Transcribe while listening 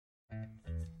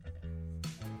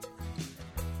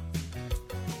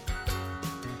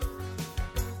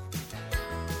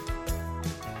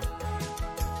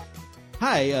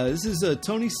Hi, this is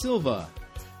Tony Silva,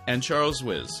 And Charles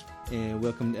Wiz. and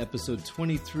welcome to episode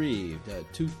 23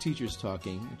 of Two Teachers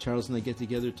Talking. Charles and I get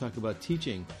together to talk about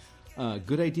teaching,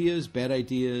 good ideas, bad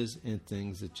ideas, and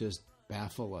things that just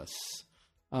baffle us.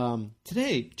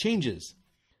 Today, changes.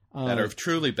 That are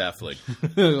truly baffling.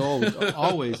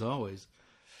 always.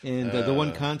 And the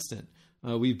one constant.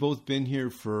 We've both been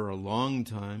here for a long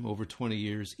time, over 20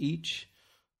 years each,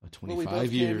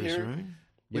 25 years, right?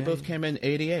 We both came in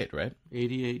 88, right?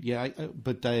 88, yeah.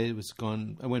 But I was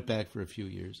gone. I went back for a few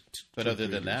years. But other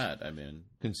than that, I mean...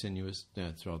 Continuous,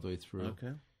 all the way through.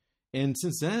 Okay. And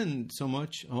since then, so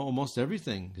much, almost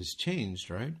everything has changed,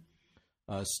 right?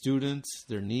 Students,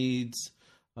 their needs,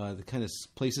 the kind of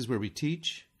places where we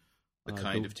teach. The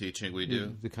kind of teaching we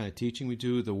do. The kind of teaching we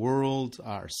do, the world,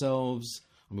 ourselves.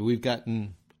 I mean, we've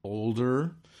gotten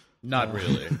older. Not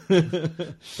really.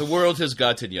 The world has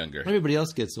gotten younger. Everybody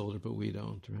else gets older, but we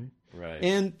don't, right? Right.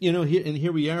 And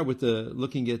here we are with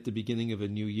looking at the beginning of a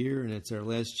new year, and it's our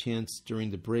last chance during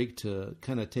the break to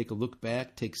kind of take a look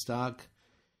back, take stock,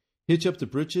 hitch up the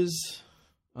britches,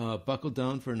 buckle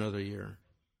down for another year.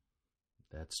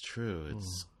 That's true.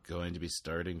 It's going to be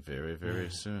starting very,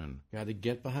 very soon. Got to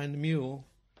get behind the mule.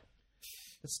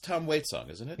 It's a Tom Waits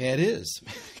song, isn't it? Yeah, it is.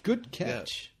 Good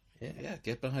catch. Yeah,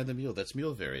 Get Behind the Mule. That's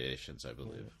Mule Variations, I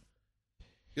believe.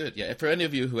 Good. Yeah, for any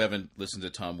of you who haven't listened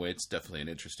to Tom Waits, definitely an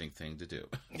interesting thing to do.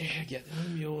 Yeah, get on the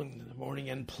mule in the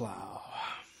morning and plow.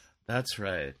 That's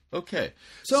right. Okay.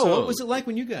 So what was it like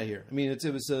when you got here? I mean, it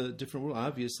was a different world,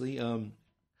 obviously. Wow.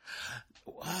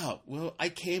 Well, I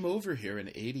came over here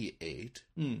in 88,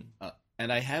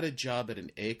 and I had a job at an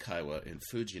eikaiwa in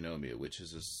Fujinomiya, which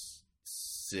is a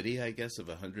city, I guess, of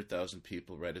 100,000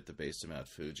 people right at the base of Mount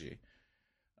Fuji.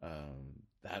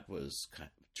 That was kind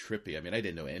of trippy. I mean, I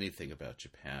didn't know anything about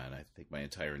Japan. I think my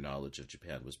entire knowledge of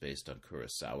Japan was based on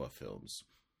Kurosawa films.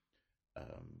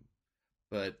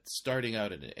 But starting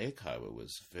out in an eikaiwa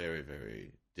was very,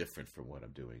 very different from what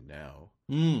I'm doing now.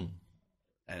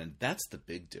 And that's the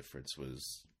big difference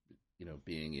was,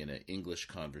 being in an English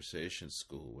conversation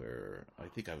school where I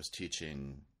think I was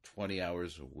teaching 20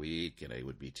 hours a week, and I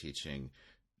would be teaching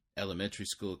elementary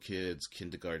school kids,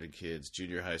 kindergarten kids,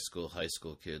 junior high school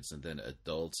kids, and then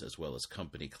adults as well as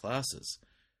company classes.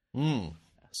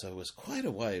 So it was quite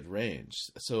a wide range.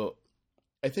 So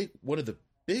I think one of the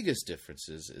biggest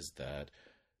differences is that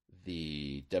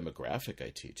the demographic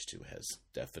I teach to has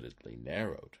definitely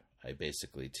narrowed. I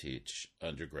basically teach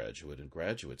undergraduate and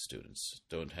graduate students,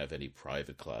 don't have any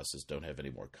private classes, don't have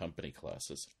any more company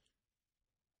classes.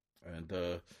 And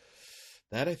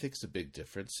that, I think, is a big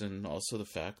difference, and also the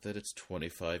fact that it's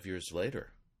 25 years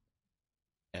later.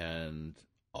 And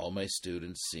all my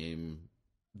students the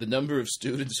number of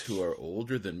students who are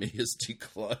older than me is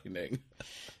declining.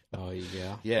 Oh,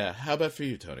 yeah. Yeah. How about for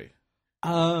you, Tony?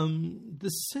 The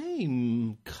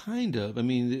same, kind of. I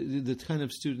mean, the kind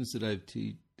of students that I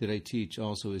teach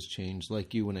also has changed.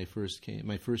 Like you, when I first came,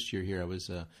 my first year here, I was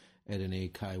at an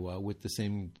eikaiwa with the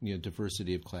same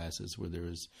diversity of classes where there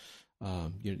was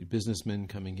businessmen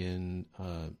coming in,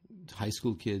 high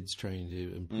school kids trying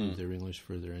to improve their English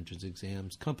for their entrance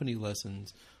exams, company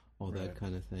lessons, all that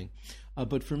kind of thing.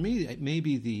 But for me,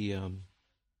 maybe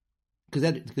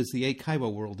because the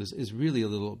eikaiwa world is really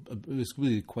it's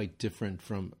really quite different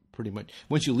from pretty much.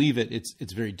 Once you leave it,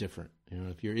 it's very different.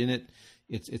 If you're in it,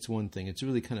 it's one thing. It's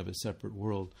really kind of a separate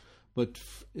world. But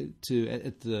when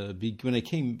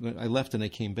I left and I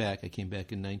came back in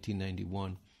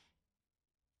 1991.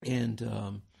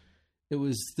 And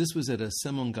this was at a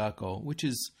Semongako, which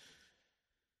is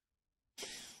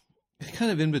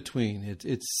kind of in between.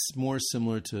 It's more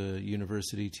similar to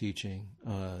university teaching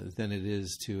than it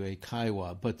is to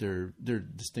eikaiwa, but they're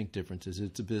distinct differences.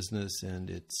 It's a business, and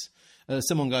it's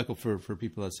Semongako for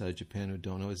people outside of Japan who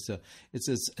don't know.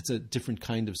 It's a different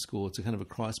kind of school. It's a kind of a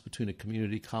cross between a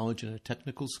community college and a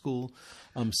technical school.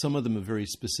 Some of them are very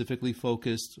specifically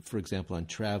focused, for example, on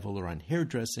travel or on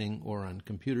hairdressing or on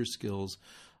computer skills.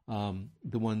 The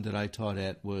one that I taught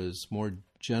at was more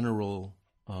general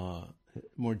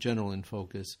in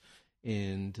focus,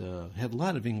 and had a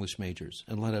lot of English majors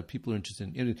and a lot of people are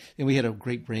interested in it. And we had a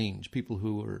great range, people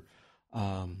who were,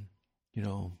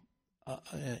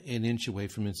 an inch away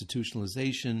from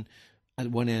institutionalization at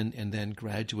one end, and then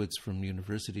graduates from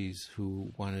universities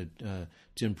who wanted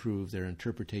to improve their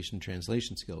interpretation and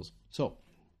translation skills. So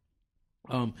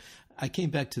I came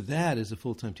back to that as a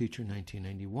full-time teacher in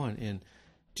 1991, and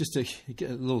just to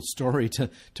get a little story to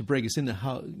break us into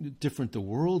how different the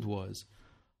world was.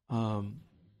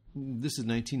 This is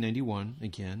 1991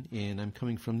 again, and I'm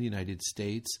coming from the United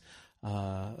States,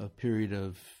 a period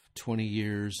of 20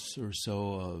 years or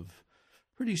so of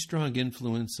pretty strong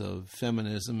influence of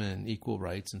feminism and equal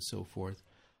rights and so forth,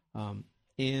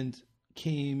 and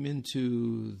came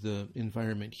into the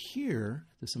environment here,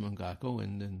 the Simon-Gakko,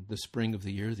 and in the spring of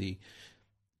the year, the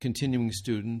continuing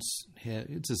students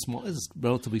it's a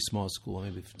relatively small school,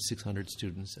 maybe 600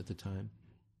 students at the time.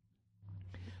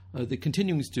 The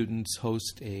continuing students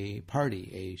host a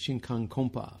party, a Shinkan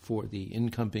Kompa, for the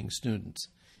incoming students.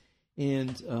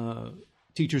 And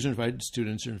teachers are invited,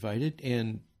 students are invited,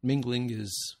 and mingling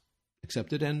is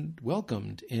accepted and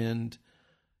welcomed. And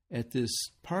at this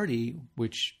party,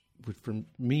 which from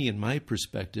me and my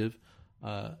perspective,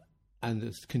 on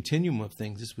the continuum of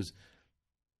things, this was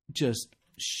just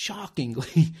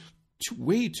shockingly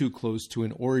way too close to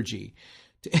an orgy,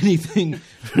 to anything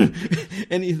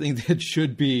that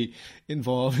should be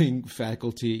involving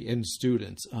faculty and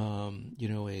students. A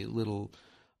little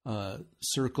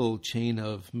circle chain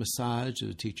of massage,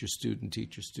 a teacher, student,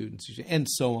 and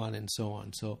so on and so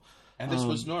on. So, and this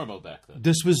was normal back then.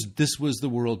 This was the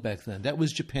world back then. That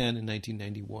was Japan in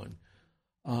 1991.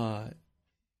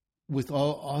 With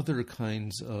all other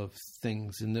kinds of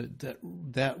things, and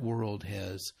that world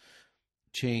has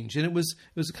changed. And it was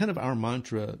kind of our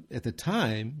mantra at the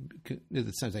time.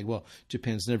 It sounds like, well,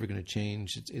 Japan's never going to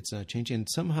change. It's not changing. And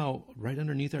somehow, right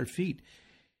underneath our feet,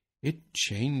 it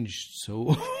changed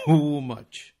so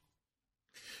much.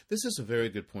 This is a very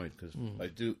good point, because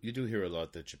you do hear a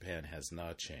lot that Japan has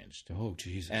not changed. Oh,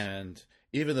 Jesus. And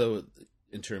even though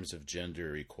in terms of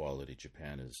gender equality,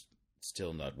 Japan is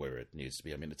still not where it needs to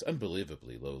be. I mean, it's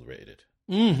unbelievably low rated.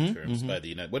 In terms by the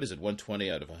United, what is it? 120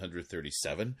 out of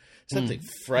 137, something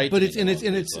frightening. But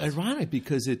it's ironic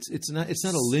because it's not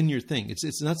a linear thing.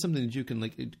 It's not something that you can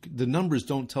the numbers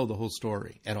don't tell the whole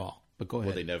story at all. But go ahead.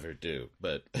 Well, they never do.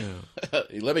 But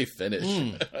let me finish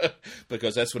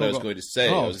because that's what I was going to say.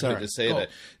 I was going to say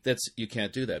that's you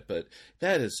can't do that. But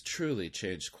that has truly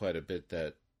changed quite a bit.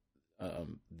 That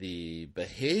the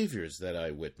behaviors that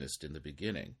I witnessed in the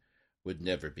beginning would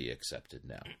never be accepted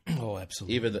now. Oh,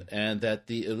 absolutely. And that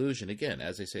the illusion, again,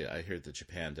 as I say, I heard that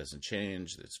Japan doesn't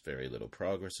change. There's very little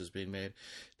progress is being made.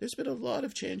 There's been a lot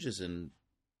of changes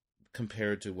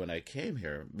compared to when I came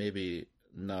here. Maybe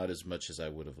not as much as I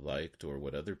would have liked or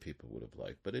what other people would have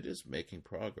liked, but it is making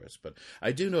progress. But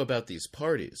I do know about these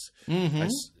parties,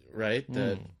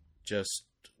 that just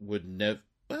would never...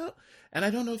 Well, and I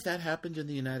don't know if that happened in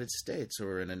the United States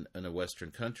or in a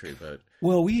Western country, but...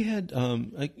 Well, we had...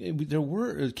 there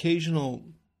were occasional...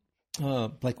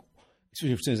 for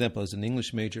example, as an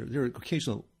English major, there were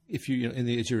occasional... If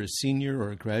as you're a senior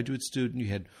or a graduate student, you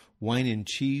had wine and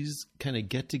cheese kind of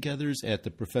get-togethers at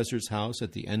the professor's house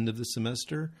at the end of the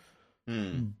semester.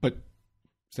 But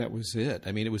that was it.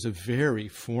 I mean, it was a very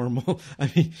formal...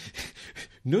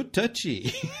 no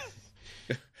touchy.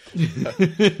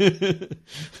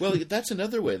 Well, that's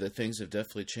another way that things have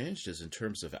definitely changed is in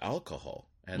terms of alcohol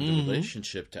and the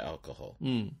relationship to alcohol.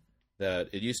 That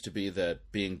it used to be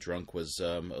that being drunk was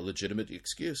a legitimate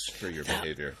excuse for your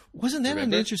behavior. Wasn't that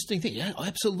an interesting thing? Yeah,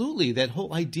 absolutely. That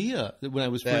whole idea, that when I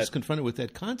was first confronted with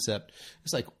that concept,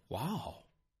 it's like, wow.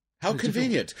 How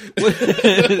convenient. Well,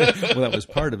 that was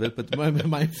part of it, but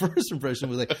my first impression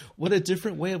was like, what a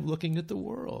different way of looking at the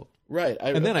world. Right.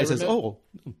 And then I said,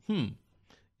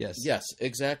 yes. Yes,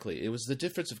 exactly. It was the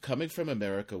difference of coming from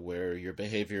America where your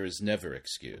behavior is never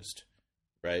excused.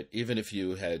 Right? Even if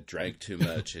you had drank too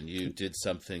much and you did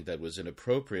something that was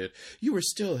inappropriate, you were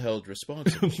still held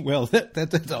responsible. Well,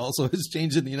 that also has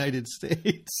changed in the United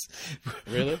States.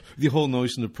 Really? The whole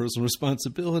notion of personal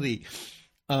responsibility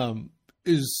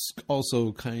is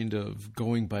also kind of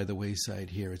going by the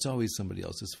wayside here. It's always somebody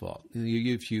else's fault.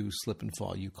 If you slip and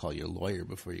fall, you call your lawyer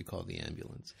before you call the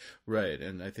ambulance. Right,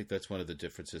 and I think that's one of the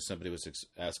differences. Somebody was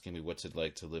asking me what's it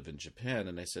like to live in Japan,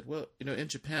 and I said, well, in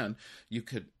Japan, you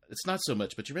could... It's not so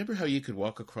much, but you remember how you could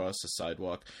walk across a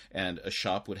sidewalk and a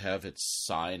shop would have its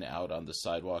sign out on the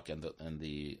sidewalk and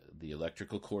the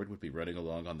electrical cord would be running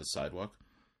along on the sidewalk?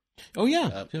 Oh,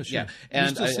 yeah. Sure. Yeah.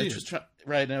 And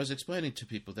I was explaining to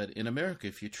people that in America,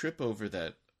 if you trip over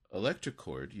that electric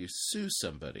cord, you sue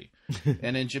somebody.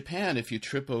 And in Japan, if you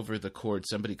trip over the cord,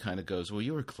 somebody kind of goes, well,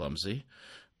 you were clumsy.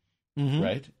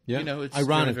 Right? Yeah. It's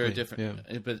ironically, very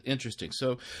different, but interesting.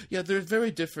 So, yeah, they're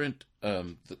very different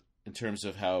in terms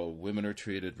of how women are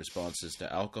treated, responses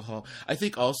to alcohol. I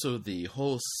think also the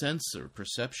whole sense or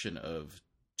perception of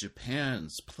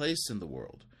Japan's place in the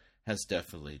world has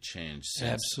definitely changed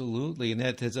since. Absolutely, and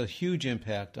that has a huge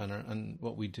impact on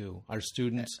what we do, our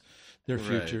students, their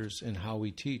futures, and how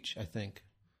we teach, I think.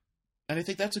 And I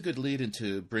think that's a good lead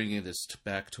into bringing this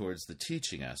back towards the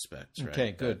teaching aspects, right?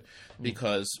 Okay, good.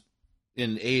 Because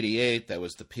in '88, that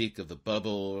was the peak of the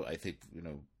bubble. I think,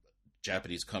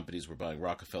 Japanese companies were buying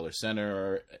Rockefeller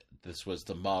Center. This was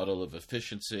the model of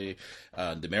efficiency.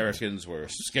 The Americans were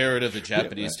scared of the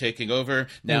Japanese taking over.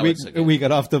 Now we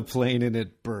got off the plane and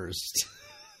it burst.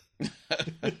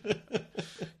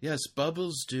 Yes,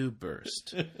 bubbles do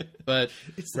burst, but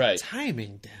it's the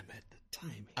timing. Damn it, the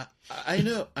timing. I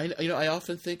know. I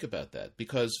often think about that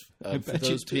because of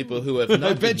those people who have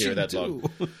not been here that long,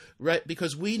 right?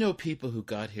 Because we know people who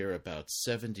got here about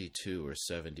 72 or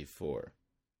 74.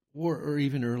 Or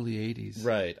even early 80s.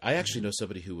 Right. I actually know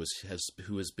somebody who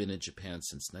has been in Japan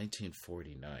since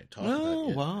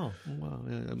 1949. Wow.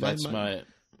 Yeah,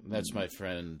 that's my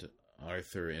friend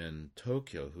Arthur in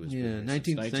Tokyo, who's been here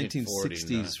since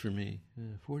 1960s for me.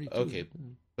 42. Okay,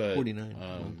 but 49.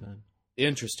 Long time.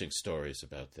 Interesting stories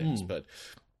about things, but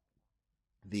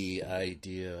the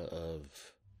idea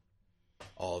of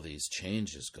all these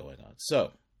changes going on.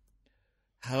 So,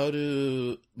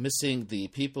 missing the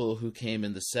people who came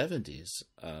in the 70s,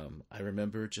 I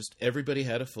remember just everybody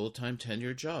had a full-time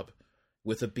tenured job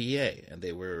with a BA, and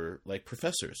they were like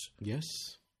professors. Yes.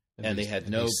 And they had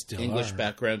no English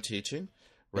background teaching,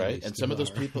 right? And some of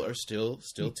those people are still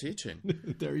teaching.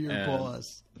 They're your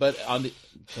boss. But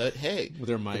hey,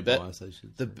 they're my boss, I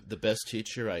should say. The best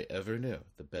teacher I ever knew,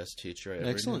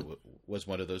 knew was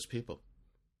one of those people.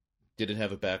 Didn't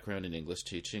have a background in English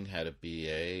teaching, had a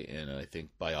BA in, I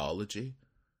think, biology,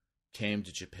 came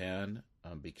to Japan,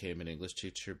 became an English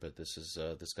teacher, but this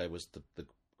guy was the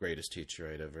greatest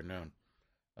teacher I'd ever known.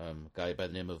 A guy by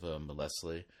the name of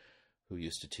Leslie, who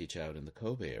used to teach out in the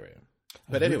Kobe area.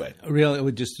 But anyway. A real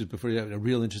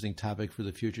interesting topic for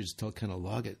the future is to kind of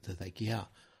log it. To like,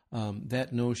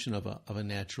 that notion of a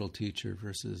natural teacher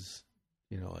versus,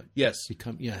 that's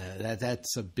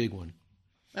a big one.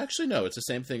 Actually, no. It's the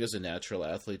same thing as a natural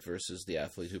athlete versus the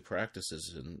athlete who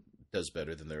practices and does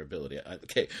better than their ability.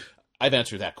 Okay, I've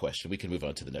answered that question. We can move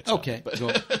on to the next one. Okay.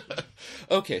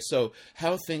 Okay, so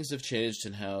how things have changed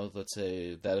and how, let's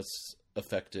say, that has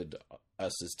affected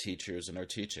us as teachers and our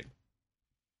teaching.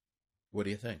 What do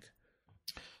you think?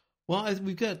 Well,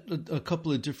 we've got a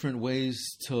couple of different ways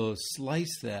to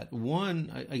slice that.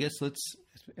 One, I guess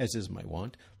as is my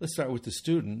want, let's start with the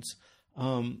students.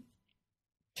 Our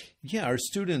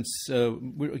students,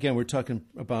 we're talking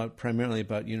primarily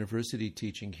about university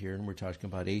teaching here, and we're talking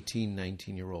about 18,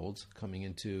 19-year-olds coming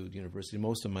into the university.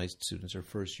 Most of my students are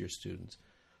first-year students.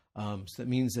 So that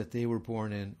means that they were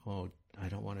born in, I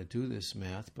don't want to do this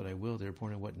math, but I will. They were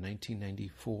born in,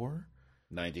 1994?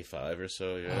 95 or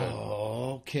so, yeah.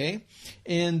 Oh, okay.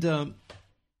 And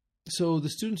so the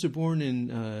students are born in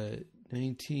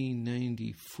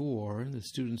 1994. The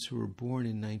students who were born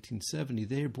in 1970,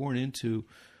 they are born into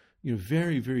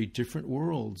very, very different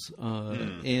worlds,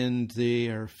 and they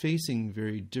are facing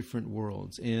very different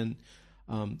worlds. And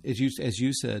as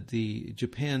you said,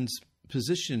 Japan's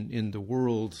position in the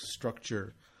world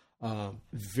structure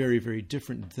very, very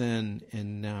different then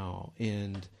and now,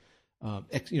 and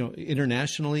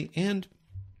internationally and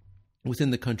within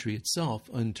the country itself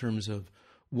in terms of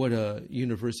what a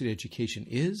university education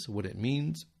is, what it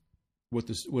means, what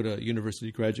a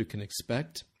university graduate can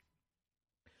expect.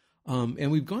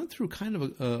 And we've gone through kind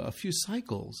of a few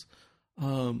cycles.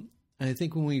 I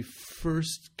think when we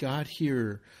first got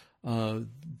here,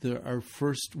 our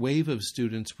first wave of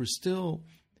students were still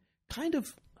kind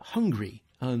of hungry.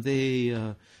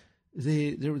 There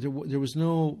was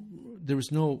no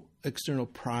external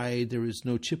pride. There was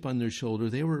no chip on their shoulder.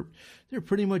 They were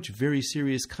pretty much very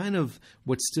serious. Kind of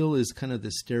what still is kind of the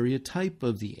stereotype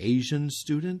of the Asian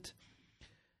student.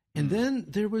 And then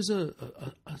there was a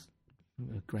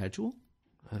gradual.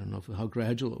 I don't know how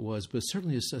gradual it was, but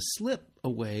certainly a slip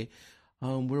away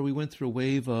where we went through a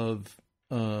wave of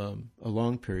a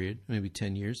long period, maybe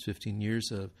 10 years, 15 years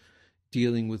of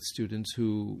dealing with students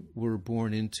who were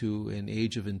born into an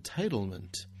age of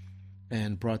entitlement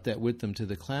and brought that with them to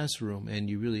the classroom. And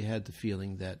you really had the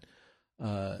feeling that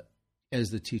as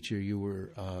the teacher, you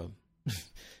were,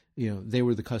 they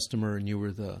were the customer and you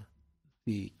were the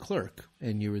clerk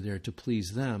and you were there to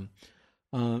please them.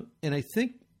 And I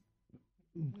think,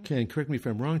 correct me if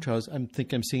I'm wrong, Charles, I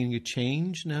think I'm seeing a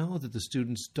change now that the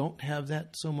students don't have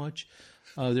that so much.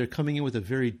 They're coming in with a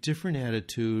very different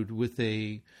attitude, with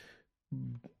the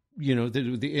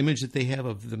image that they have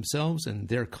of themselves and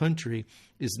their country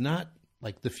is not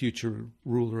like the future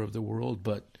ruler of the world,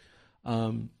 but,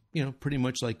 pretty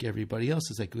much like everybody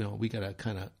else. It's like, we got to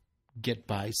kind of get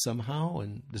by somehow,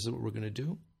 and this is what we're going to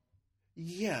do.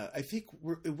 Yeah, I think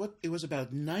it was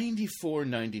about 94,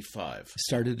 95.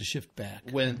 Started to shift back.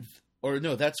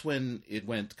 That's when it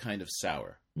went kind of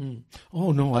sour.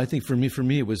 Oh, no, I think for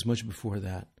me, it was much before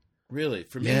that. Really,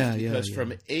 for me, because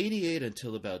from 88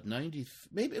 until about 90,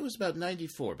 maybe it was about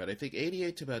 94, but I think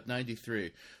 88 to about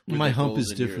 93. My hump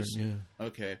is different, years. Yeah.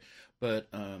 Okay. But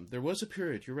there was a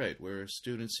period, you're right, where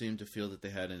students seemed to feel that they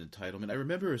had an entitlement. I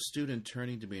remember a student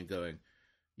turning to me and going,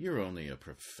 "You're only a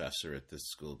professor at this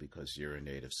school because you're a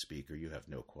native speaker. You have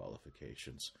no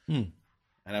qualifications."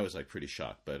 And I was like pretty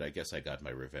shocked, but I guess I got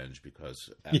my revenge because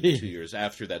 2 years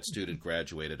after that student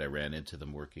graduated, I ran into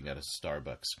them working at a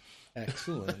Starbucks.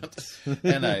 Excellent.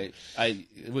 And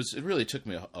it really took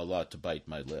me a lot to bite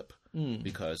my lip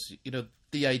because,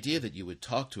 the idea that you would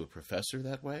talk to a professor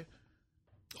that way.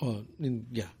 Oh,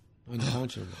 yeah,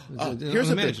 unconscionable.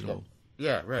 Here's unimaginable.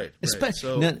 Yeah, right.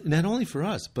 So, not only for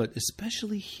us, but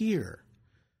especially here.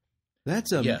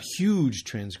 That's a huge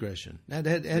transgression. That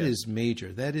is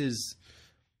major. That is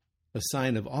a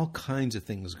sign of all kinds of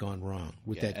things gone wrong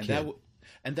with that kid.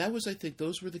 And that was, I think,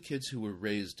 those were the kids who were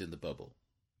raised in the bubble.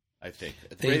 I think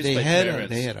they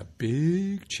had a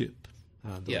big chip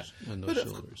on those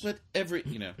shoulders. But every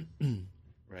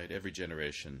right, every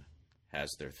generation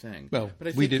has their thing. Well, but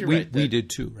I think we did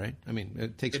too, right? I mean,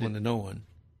 it takes one to know one.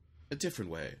 A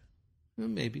different way,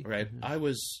 maybe. Right? I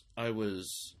was.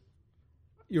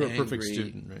 You're angry. A perfect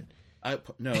student, right? I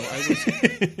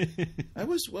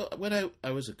was when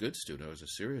I was a good student. I was a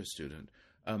serious student.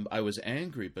 I was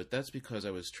angry, but that's because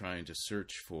I was trying to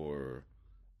search for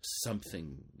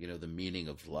something, the meaning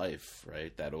of life,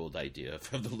 right? That old idea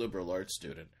from the liberal arts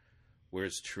student.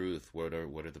 Where's truth? What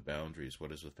are the boundaries?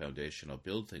 What is the foundation I'll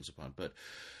build things upon? But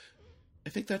I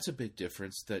think that's a big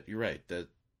difference. That you're right. That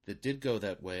did go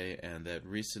that way, and that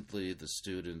recently the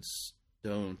students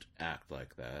don't act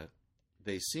like that.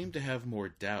 They seem to have more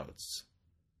doubts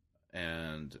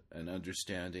and an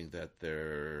understanding that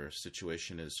their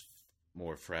situation is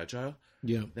more fragile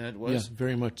than it was. Yeah,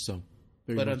 very much so.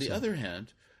 But on the other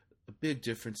hand, the big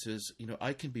difference is,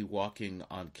 I can be walking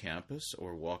on campus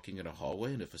or walking in a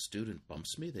hallway, and if a student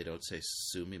bumps me, they don't say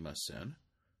 "sumimasen."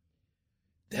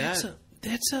 There's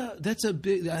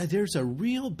a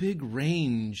real big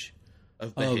range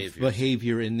of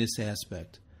behavior in this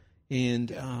aspect.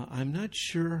 And I'm not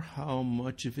sure how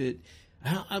much of it.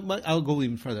 I'll go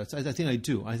even further. I think I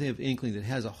do. I think I have inkling that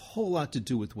has a whole lot to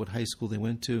do with what high school they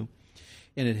went to,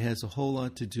 and it has a whole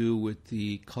lot to do with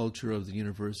the culture of the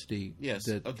university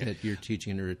that you're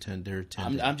teaching or attending.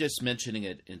 I'm just mentioning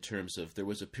it in terms of there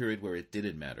was a period where it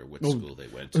didn't matter what school they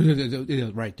went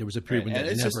to. Right. There was a period when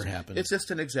that never happened. It's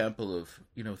just an example of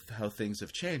how things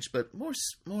have changed. But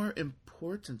more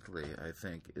importantly, I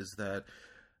think, is that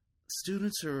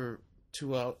students are,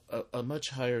 to a much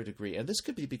higher degree, and this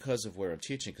could be because of where I'm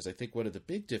teaching, because I think one of the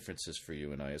big differences for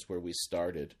you and I is where we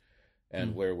started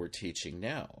and where we're teaching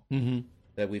now,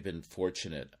 that we've been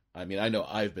fortunate. I mean, I know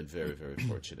I've been very, very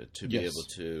fortunate to be able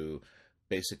to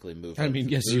basically move. I mean,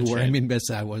 yes, you were. I mean, yes,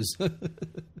 I was.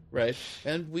 Right.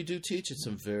 And we do teach at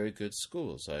some very good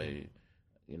schools. Where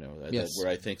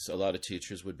I think a lot of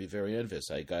teachers would be very envious.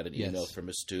 I got an email from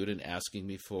a student asking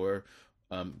me for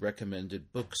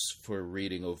recommended books for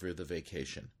reading over the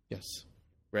vacation. Yes.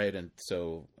 Right, and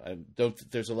so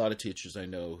there's a lot of teachers I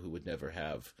know who would never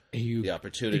have the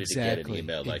opportunity to get an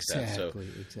email like that. So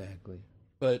exactly.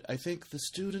 But I think the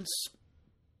students,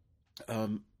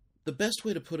 the best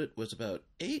way to put it was about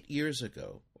 8 years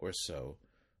ago or so,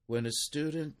 when a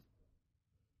student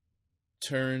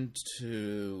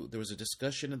there was a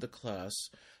discussion in the class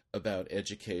about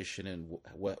education and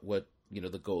what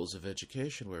the goals of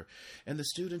education were. And the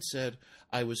student said,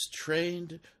 I was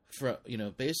trained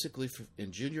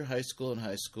in junior high school and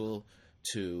high school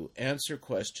to answer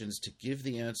questions, to give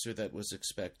the answer that was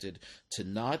expected, to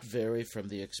not vary from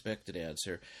the expected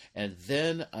answer. And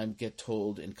then I get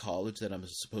told in college that I'm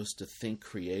supposed to think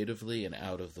creatively and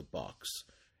out of the box.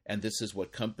 And this is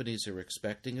what companies are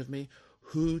expecting of me.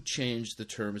 Who changed the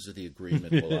terms of the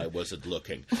agreement while I wasn't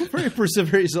looking?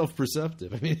 Very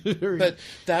self-perceptive. I mean, but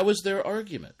that was their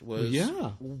argument. That's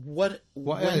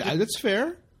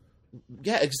fair.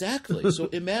 Yeah, exactly. So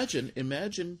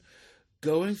imagine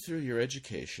going through your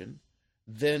education,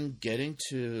 then getting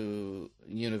to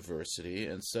university,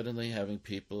 and suddenly having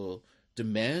people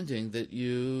demanding that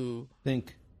you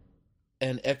think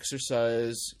and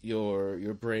exercise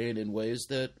your brain in ways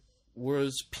that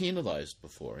was penalized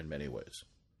before in many ways.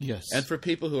 Yes. And for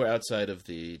people who are outside of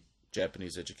the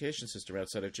Japanese education system,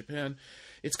 outside of Japan,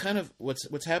 it's kind of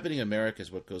what's happening in America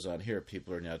is what goes on here.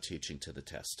 People are now teaching to the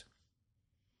test.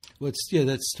 That's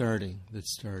starting.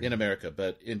 In America,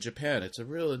 but in Japan, it's a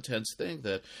real intense thing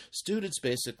that students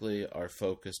basically are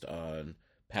focused on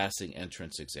passing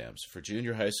entrance exams for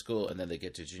junior high school, and then they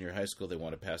get to junior high school, they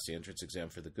want to pass the entrance exam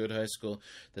for the good high school,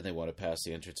 then they want to pass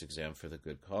the entrance exam for the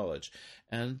good college.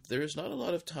 And there's not a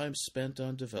lot of time spent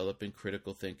on developing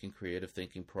critical thinking, creative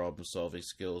thinking, problem-solving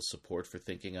skills, support for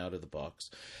thinking out of the box.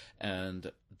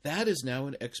 And that is now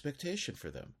an expectation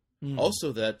for them.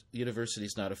 Also, that university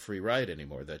is not a free ride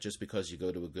anymore, that just because you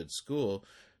go to a good school,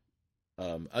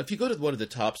 if you go to one of the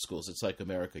top schools, it's like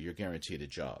America, you're guaranteed a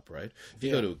job, right? If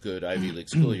you go to a good Ivy League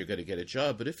school, you're going to get a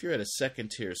job. But if you're at a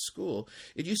second-tier school,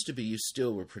 it used to be you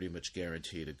still were pretty much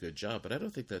guaranteed a good job. But I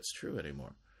don't think that's true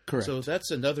anymore. Correct. So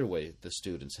that's another way the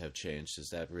students have changed, is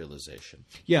that realization.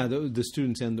 Yeah, the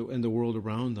students and the world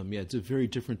around them. Yeah, it's a very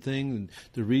different thing. And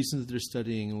the reasons that they're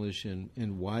studying English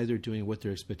and why they're doing what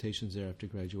their expectations are after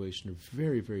graduation are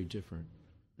very, very different.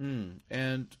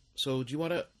 And so do you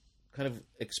want to kind of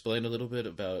explain a little bit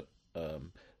about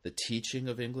the teaching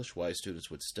of English, why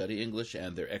students would study English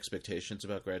and their expectations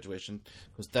about graduation?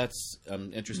 Because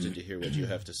I'm interested to hear what you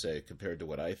have to say compared to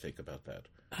what I think about that.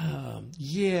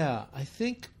 I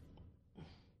think,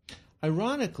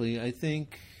 ironically,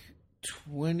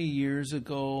 20 years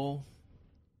ago,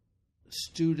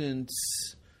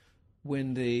 students,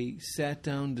 when they sat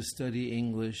down to study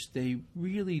English, they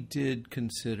really did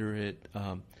consider it,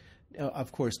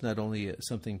 of course, not only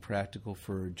something practical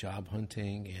for job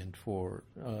hunting and for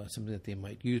something that they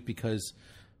might use because,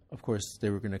 of course, they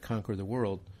were going to conquer the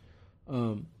world,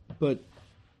 but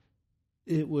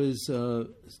it was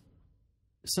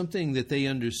something that they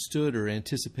understood or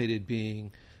anticipated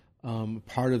being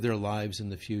part of their lives in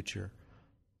the future.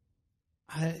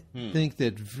 I think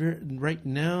that right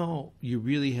now you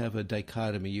really have a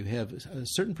dichotomy. You have a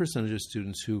certain percentage of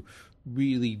students who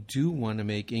really do want to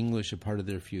make English a part of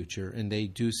their future, and they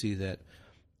do see that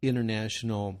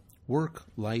international work,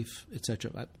 life,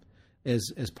 etc.,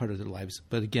 as part of their lives.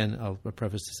 But again, I'll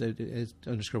preface this,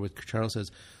 underscore what Charles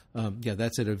says.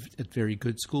 That's at very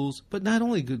good schools, but not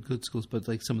only good schools, but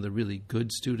like some of the really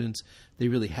good students, they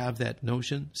really have that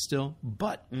notion still.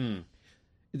 But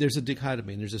there's a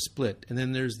dichotomy, and there's a split, and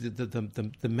then there's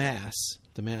the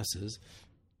masses,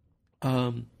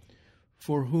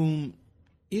 for whom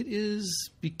it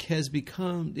has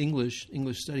become English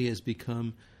study has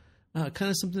become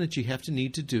kind of something that you have to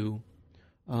need to do.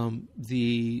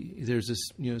 There's a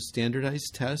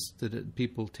standardized test that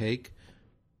people take,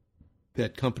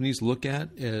 that companies look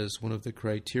at as one of the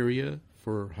criteria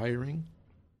for hiring,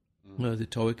 the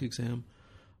TOEIC exam.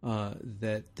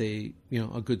 That they,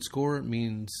 a good score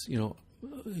means,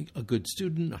 a good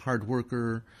student, a hard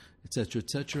worker, et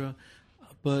cetera,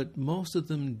 but most of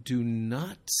them do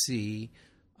not see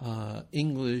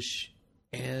English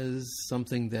as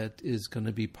something that is going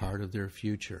to be part of their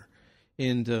future.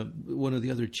 And one of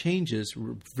the other changes,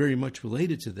 very much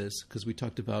related to this, because we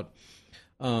talked about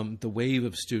the wave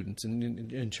of students,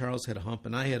 and Charles had a hump,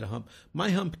 and I had a hump. My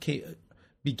hump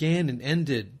began and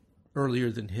ended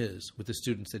earlier than his with the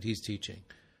students that he's teaching.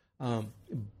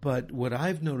 But what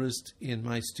I've noticed in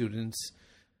my students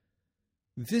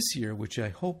this year, which I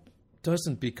hope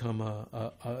doesn't become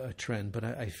a trend, but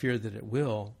I fear that it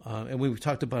will, and we've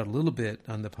talked about a little bit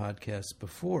on the podcast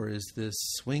before, is this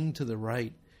swing to the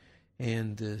right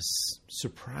and this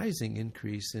surprising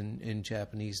increase in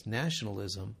Japanese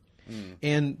nationalism,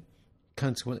 and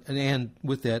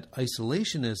with that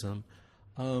isolationism,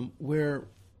 where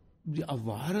a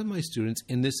lot of my students,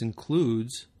 and this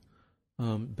includes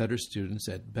better students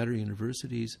at better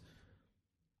universities,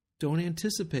 don't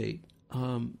anticipate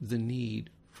the need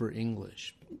for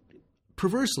English.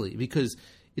 Perversely, because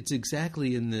it's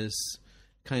exactly in this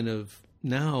kind of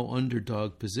now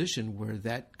underdog position where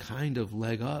that kind of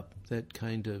leg up, that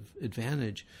kind of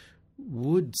advantage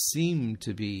would seem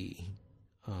to be,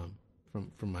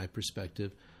 from my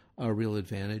perspective, a real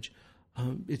advantage.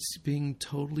 It's being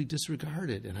totally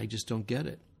disregarded, and I just don't get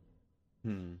it.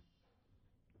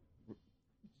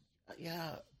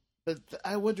 Yeah, but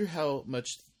I wonder how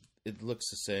much it looks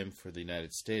the same for the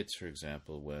United States, for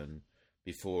example, when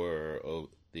before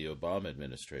the Obama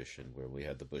administration, where we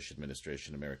had the Bush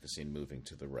administration, America seemed moving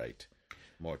to the right,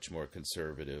 much more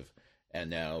conservative,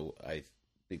 and now I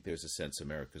think there's a sense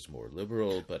America's more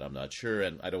liberal, but I'm not sure,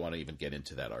 and I don't want to even get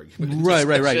into that argument. Right.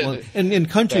 Well, and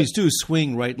countries do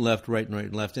swing right and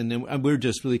left, and then we're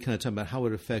just really kind of talking about how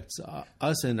it affects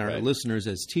us and our listeners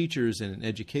as teachers and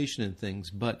education and things.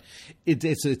 But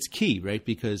it's key, right?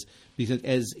 Because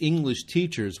as English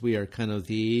teachers, we are kind of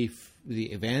the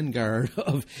vanguard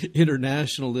of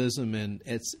internationalism and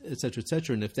et cetera,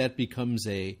 and if that becomes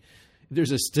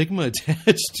there's a stigma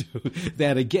attached to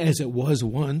that again, as it was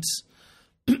once.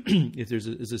 if there's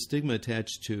a stigma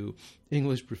attached to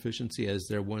English proficiency, as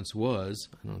there once was,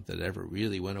 I don't know if that ever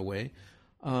really went away,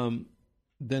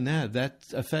 then that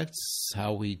affects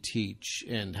how we teach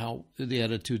and how the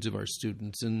attitudes of our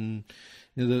students and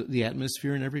the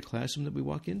atmosphere in every classroom that we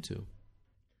walk into.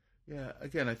 Yeah,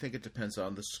 again, I think it depends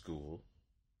on the school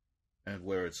and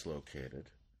where it's located.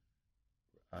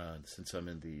 Since I'm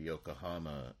in the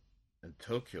Yokohama and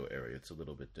Tokyo area, it's a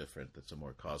little bit different. It's a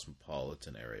more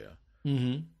cosmopolitan area.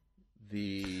 Mm-hmm.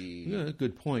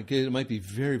 Good point. It might be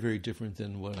very, very different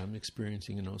than what I'm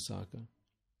experiencing in Osaka.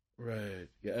 Right.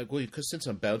 Yeah. Well, because since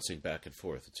I'm bouncing back and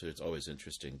forth, it's always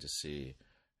interesting to see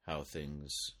how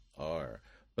things are.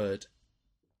 But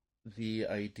the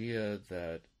idea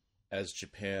that as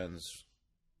Japan's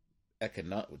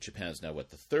now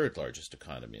the third largest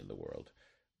economy in the world.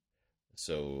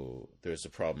 So there's a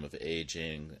problem of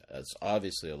aging. There's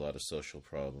obviously a lot of social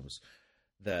problems.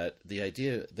 That the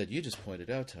idea that you just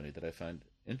pointed out, Tony, that I find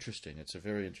interesting, it's a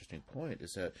very interesting point,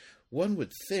 is that one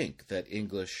would think that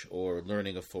English or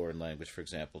learning a foreign language, for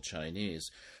example,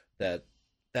 Chinese, that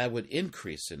would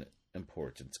increase in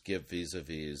importance, give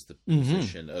vis-a-vis the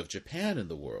position of Japan in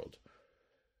the world.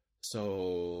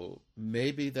 So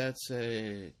maybe that's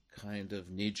a kind of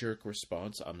knee-jerk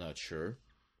response. I'm not sure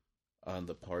on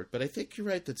the part. But I think you're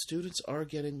right that students are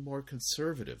getting more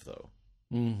conservative, though.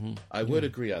 Mm-hmm. I would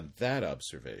agree on that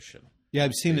observation. Yeah,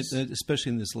 I've seen it,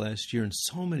 especially in this last year, in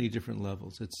so many different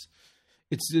levels.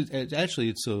 It's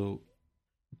actually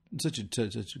such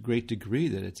a great degree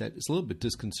that it's a little bit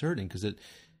disconcerting because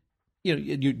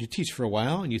you teach for a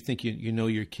while and you think you know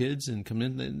your kids and come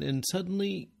in and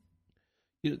suddenly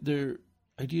their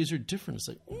ideas are different. It's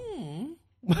like,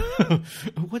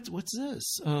 what's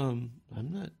this? I'm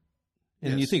not.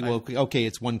 And you think, well, okay,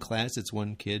 it's one class, it's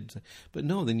one kid, but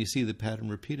no. Then you see the pattern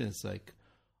repeated. It's like,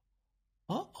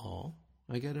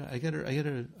 I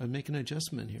gotta make an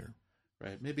adjustment here.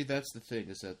 Right. Maybe that's the thing,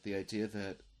 is that the idea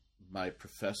that my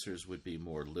professors would be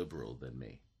more liberal than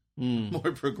me,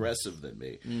 more progressive than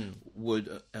me,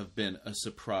 would have been a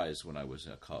surprise when I was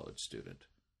a college student.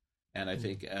 And I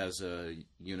think as a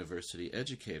university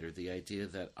educator, the idea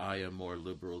that I am more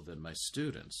liberal than my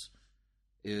students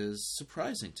is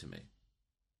surprising to me.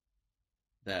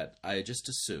 That I just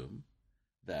assume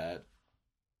that,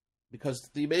 because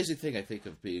the amazing thing I think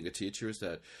of being a teacher is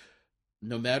that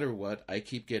no matter what, I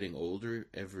keep getting older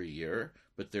every year,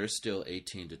 but they're still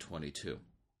 18 to 22.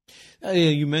 Yeah,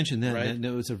 you mentioned that.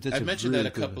 Right? I've mentioned that a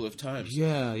couple of times.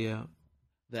 Yeah.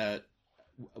 That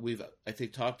we've, I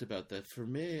think, talked about that. For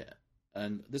me,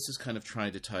 and this is kind of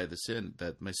trying to tie this in,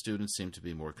 that my students seem to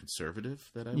be more conservative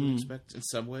than I would expect in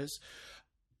some ways.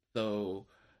 Though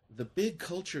the big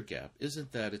culture gap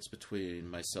isn't that it's between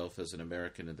myself as an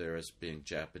American and there as being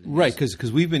Japanese. Right,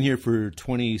 because we've been here for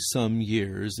 20-some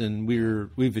years, and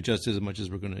we've adjusted as much as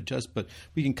we're going to adjust, but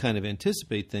we can kind of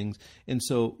anticipate things. And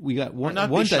so we got one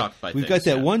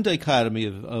dichotomy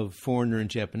of foreigner and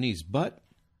Japanese, but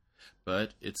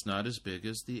it's not as big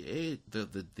as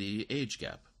the age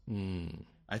gap.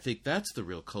 I think that's the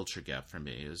real culture gap for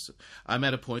me. Is I'm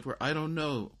at a point where I don't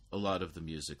know a lot of the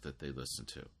music that they listen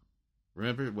to.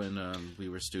 Remember when we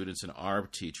were students and our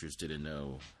teachers didn't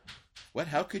know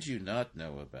how could you not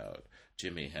know about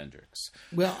Jimi Hendrix?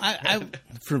 Well,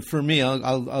 for me,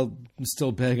 I'll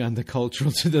still beg on the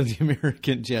cultural to the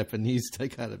American Japanese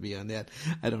dichotomy on that.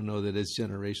 I don't know that it's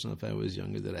generational. If I was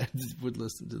younger, that I would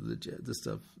listen to the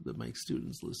stuff that my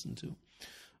students listen to.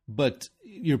 But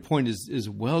your point is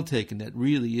well taken. That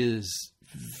really is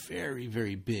very,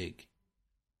 very big.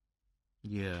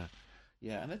 Yeah,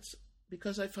 and it's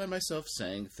because I find myself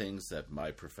saying things that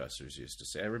my professors used to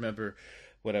say. I remember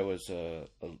when I was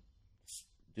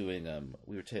doing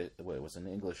it was an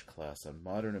English class on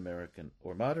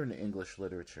modern English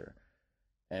literature,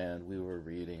 and we were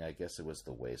reading, I guess it was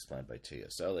The Wasteland by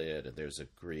T.S. Eliot, and there's a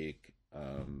Greek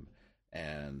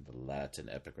and the Latin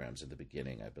epigrams in the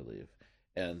beginning, I believe.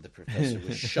 And the professor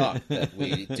was shocked that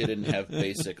we didn't have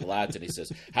basic Latin. He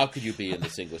says, "How could you be in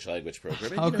this English language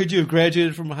program? How could you have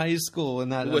graduated from high school and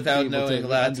not without knowing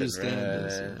Latin?" Understand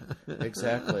this? Yeah.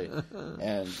 Exactly.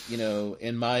 And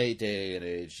in my day and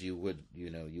age, you would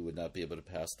not be able to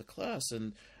pass the class.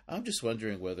 And I'm just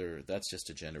wondering whether that's just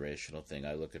a generational thing.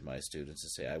 I look at my students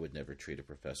and say, I would never treat a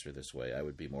professor this way. I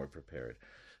would be more prepared.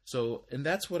 So, and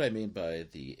that's what I mean by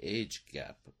the age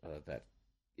gap that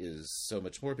is so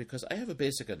much more, because I have a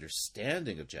basic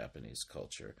understanding of Japanese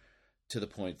culture to the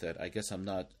point that I guess I'm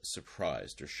not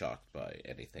surprised or shocked by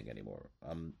anything anymore.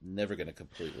 I'm never going to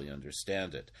completely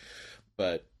understand it,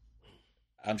 but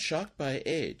I'm shocked by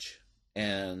age,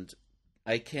 and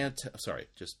I can't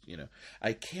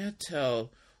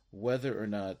tell whether or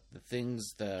not the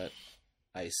things that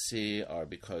I see are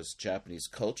because Japanese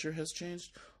culture has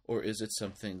changed, or is it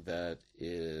something that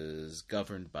is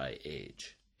governed by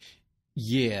age?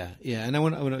 Yeah, and I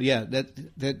want to, yeah,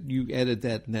 that you added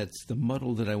that, and that's the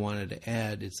muddle that I wanted to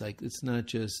add. It's like it's not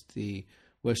just the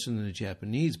Western and the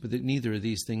Japanese, but that neither of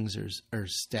these things are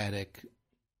static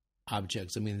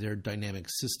objects. I mean, they're dynamic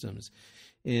systems,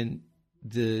 and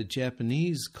the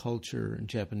Japanese culture and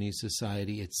Japanese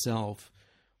society itself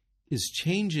is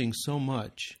changing so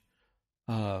much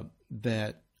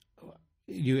that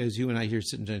as you and I here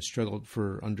sitting and struggled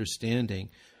for understanding,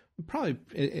 probably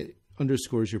it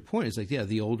underscores your point. It's like, yeah,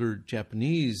 the older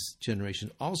Japanese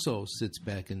generation also sits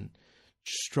back and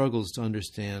struggles to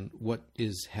understand what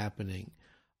is happening.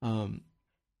 And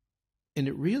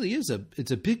it really is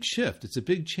it's a big shift. It's a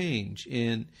big change.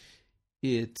 And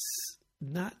it's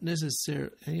not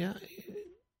necessarily,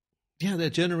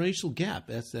 that generational gap.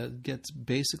 That gets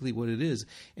basically what it is.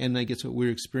 And I guess what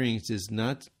we're experiencing is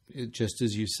not, just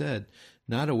as you said,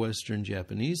 not a Western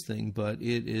Japanese thing, but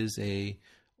it is a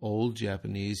old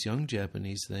Japanese, young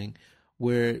Japanese thing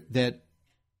where that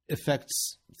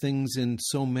affects things in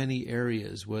so many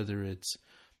areas, whether it's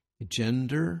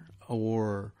gender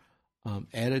or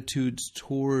attitudes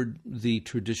toward the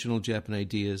traditional Japanese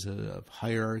ideas of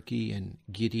hierarchy and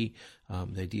giri,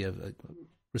 the idea of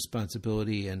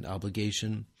responsibility and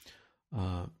obligation,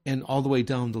 and all the way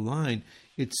down the line.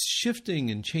 It's shifting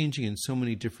and changing in so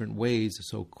many different ways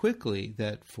so quickly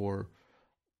that for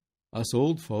us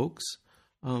old folks,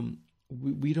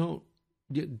 we don't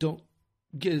get.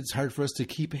 It's hard for us to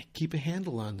keep a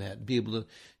handle on that and be able to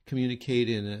communicate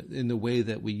in the way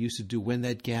that we used to do when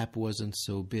that gap wasn't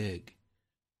so big.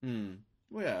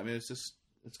 Well, yeah, I mean, it's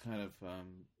kind of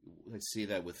I see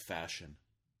that with fashion,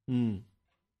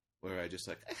 where I just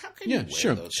like, how can you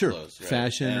wear those clothes? Right?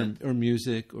 Fashion or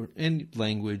music and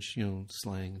language,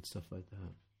 slang and stuff like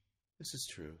that. This is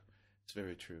true. It's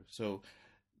very true. So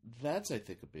that's, I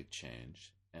think, a big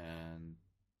change. And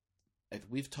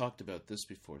we've talked about this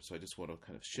before, so I just want to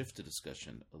kind of shift the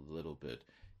discussion a little bit,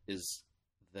 is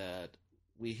that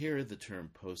we hear the term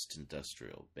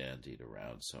post-industrial bandied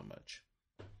around so much.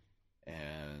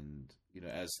 And,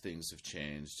 as things have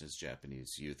changed, as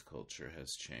Japanese youth culture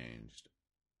has changed,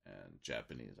 and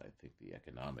Japanese, I think the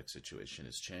economic situation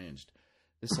has changed,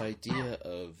 this idea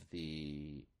of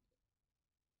the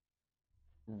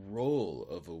role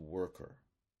of a worker,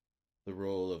 the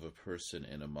role of a person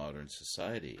in a modern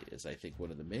society is, I think, one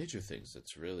of the major things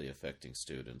that's really affecting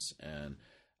students, and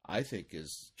I think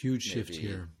is huge shift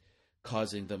here,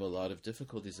 causing them a lot of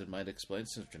difficulties and might explain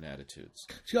certain attitudes.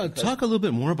 Talk a little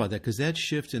bit more about that, because that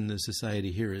shift in the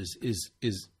society here is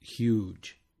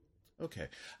huge. Okay,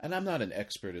 and I'm not an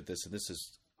expert at this, and this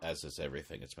is, as is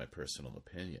everything, it's my personal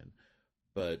opinion,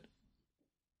 but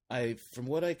from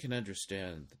what I can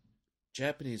understand,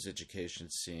 Japanese education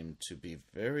seemed to be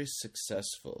very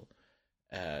successful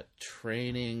at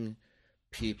training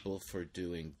people for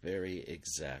doing very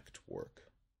exact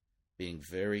work, being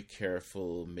very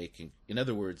careful, in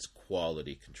other words,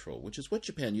 quality control, which is what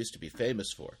Japan used to be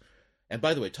famous for. And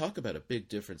by the way, talk about a big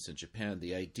difference in Japan.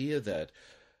 The idea that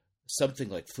something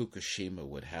like Fukushima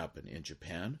would happen in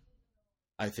Japan,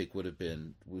 I think would have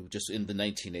been, we just in the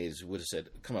 1980s, we would have said,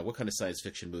 come on, what kind of science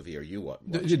fiction movie are you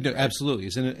watching? No, absolutely.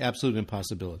 It's an absolute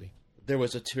impossibility. There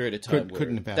was a period of time where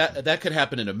that could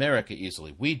happen in America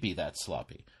easily. We'd be that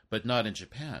sloppy, but not in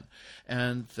Japan.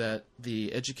 And that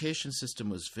the education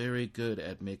system was very good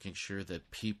at making sure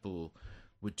that people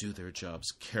would do their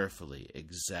jobs carefully,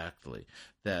 exactly,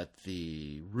 that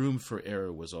the room for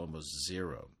error was almost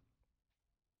zero.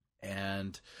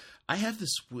 And I have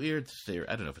this weird theory.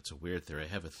 I don't know if it's a weird theory. I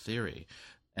have a theory,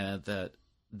 that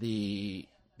the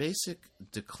basic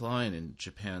decline in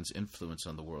Japan's influence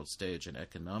on the world stage and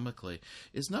economically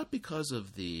is not because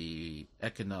of the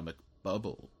economic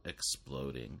bubble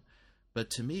exploding, but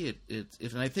to me,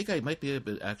 and I think I might be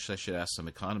able. Actually, I should ask some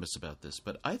economists about this,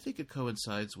 but I think it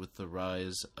coincides with the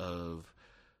rise of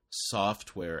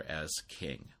software as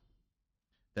king.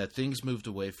 That things moved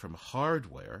away from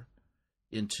hardware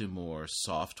into more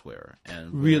software.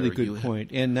 And really good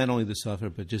point. And not only the software,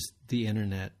 but just the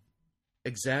internet.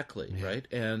 Exactly, yeah. Right?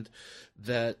 And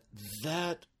that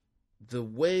the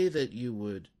way that you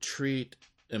would treat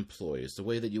employees, the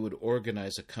way that you would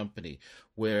organize a company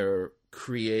where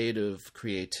creativity,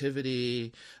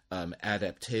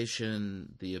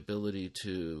 adaptation, the ability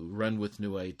to run with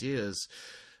new ideas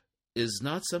is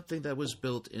not something that was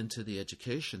built into the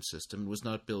education system, was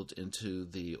not built into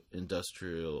the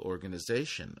industrial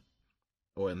organization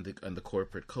and the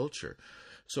corporate culture.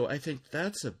 So I think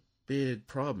that's a big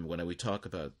problem when we talk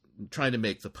about trying to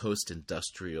make the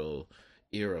post-industrial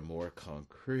era more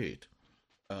concrete.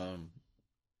 And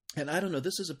I don't know,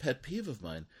 this is a pet peeve of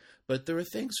mine, but there are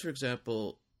things, for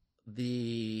example,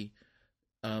 the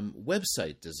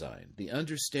website design, the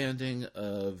understanding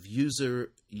of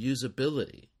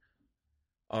usability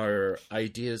are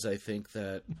ideas, I think,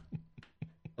 that...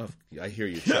 Oh, I hear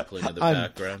you chuckling in the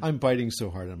background. I'm biting so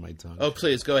hard on my tongue. Oh,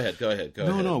 please, go ahead. Go ahead.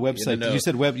 No, website. You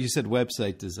said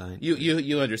website design.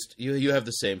 You understand. You have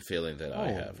the same feeling that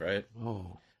I have, right?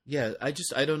 Oh. Yeah, I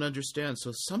don't understand.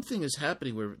 So something is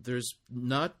happening where there's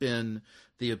not been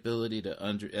the ability to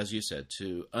as you said,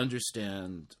 to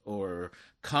understand or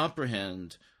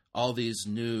comprehend all these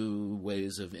new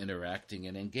ways of interacting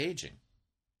and engaging.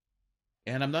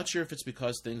 And I'm not sure if it's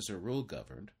because things are rule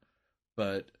governed,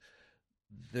 but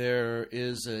there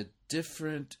is a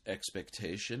different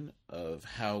expectation of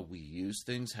how we use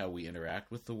things, how we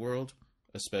interact with the world,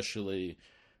 especially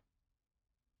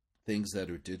things that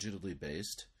are digitally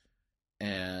based,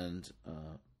 and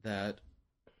that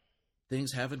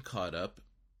things haven't caught up,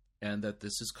 and that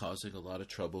this is causing a lot of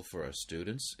trouble for our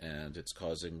students, and it's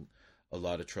causing a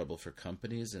lot of trouble for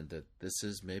companies, and that this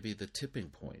is maybe the tipping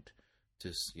point,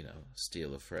 to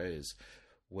steal a phrase,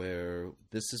 where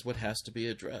this is what has to be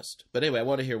addressed. But anyway, I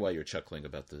want to hear why you're chuckling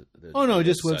about the oh no,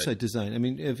 just website design. I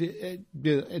mean, if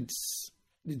it's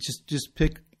just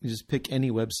pick any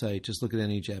website, just look at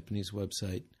any Japanese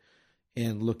website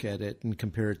and look at it and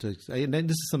compare it to. And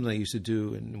this is something I used to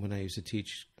do, and when I used to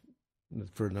teach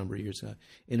for a number of years,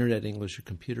 internet English or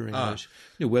computer English,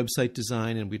 website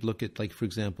design, and we'd look at, like, for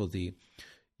example, the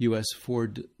U.S.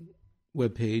 Ford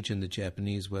web page and the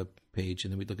Japanese web page,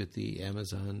 and then we'd look at the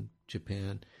Amazon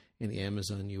Japan and the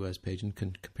Amazon US page and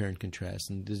compare and contrast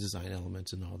and the design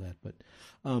elements and all that. But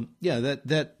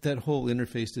that whole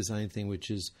interface design thing, which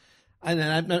is, I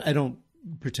don't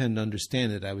pretend to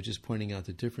understand it. I was just pointing out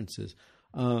the differences.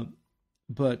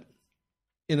 But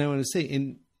I want to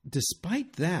say,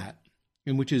 despite that,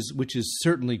 and which is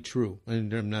certainly true,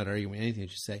 and I'm not arguing anything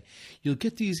that you say, you'll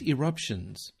get these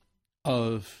eruptions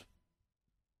of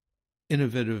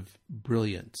innovative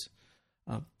brilliance.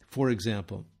 For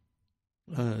example,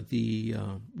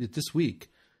 this week,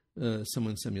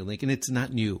 someone sent me a link, and it's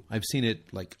not new. I've seen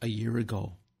it like a year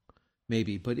ago,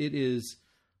 maybe, but it is.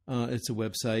 It's a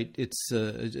website. It's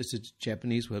a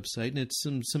Japanese website, and it's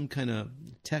some kind of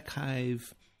tech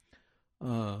hive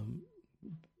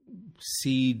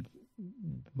seed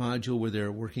module where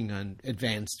they're working on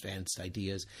advanced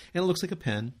ideas, and it looks like a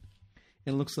pen,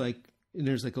 and it looks like, and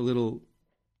there's like a little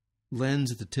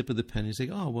lens at the tip of the pen. You say,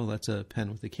 oh, well, that's a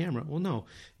pen with a camera. Well, no.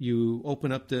 You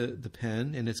open up the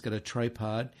pen, and it's got a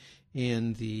tripod,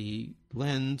 and the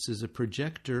lens is a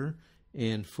projector,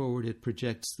 and forward it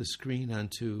projects the screen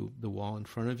onto the wall in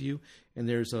front of you. And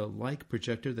there's a light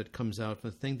projector that comes out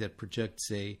from the thing that projects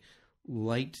a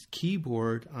light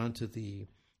keyboard onto the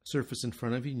surface in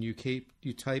front of you, and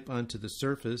you type onto the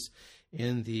surface,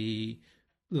 and the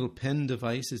little pen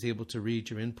device is able to read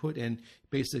your input, and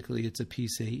basically it's a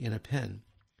PC in a pen.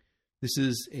 This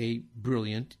is a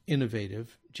brilliant,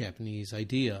 innovative Japanese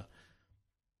idea.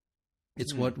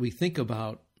 It's what we think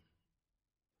about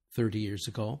 30 years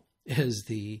ago as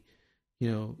the,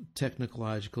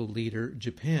 technological leader,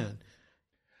 Japan.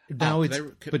 Now it's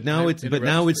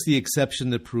the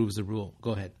exception that proves the rule.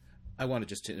 Go ahead. I wanted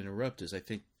just to interrupt, as I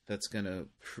think that's going to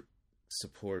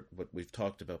support what we've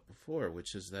talked about before,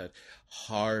 which is that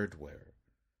hardware.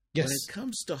 Yes. When it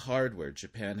comes to hardware,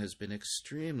 Japan has been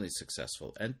extremely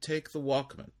successful. And take the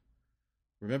Walkman.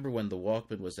 Remember when the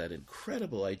Walkman was that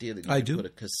incredible idea that you could put a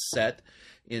cassette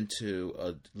into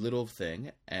a little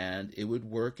thing and it would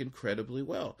work incredibly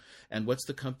well. And what's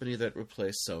the company that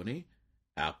replaced Sony?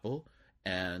 Apple.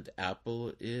 And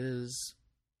Apple is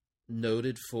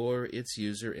noted for its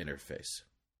user interface.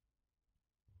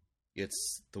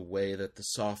 It's the way that the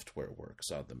software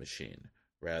works on the machine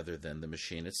rather than the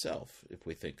machine itself, if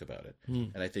we think about it.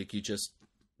 And I think you just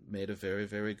made a very,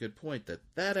 very good point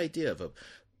that idea of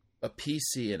a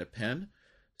PC and a pen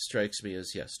strikes me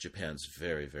as, yes, Japan's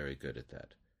very, very good at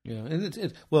that. Yeah,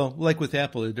 and well, like with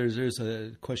Apple, there's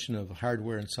a question of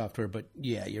hardware and software, but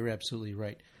yeah, you're absolutely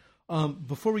right.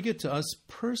 Before we get to us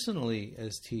personally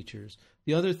as teachers,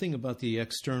 the other thing about the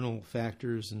external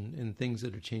factors and things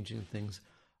that are changing things,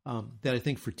 that I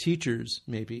think for teachers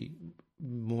maybe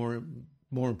more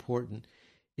important,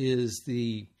 is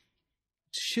the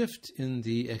shift in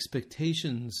the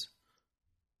expectations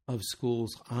of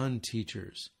schools on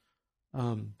teachers.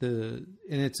 And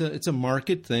it's a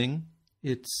market thing.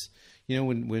 It's,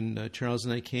 when Charles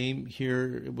and I came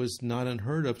here, it was not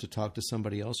unheard of to talk to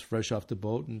somebody else fresh off the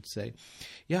boat and say,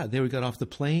 yeah, they got off the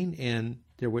plane and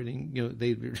they're waiting,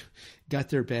 they got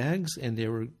their bags and they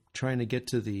were trying to get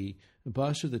to the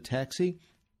bus or the taxi,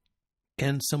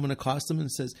 and someone accosts them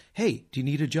and says, hey, do you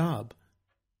need a job?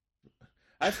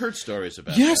 I've heard stories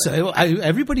about yes, that.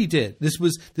 Everybody did. This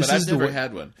but I've never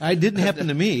had one. I didn't happen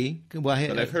to me. Well,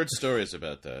 but I've heard stories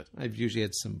about that. I've usually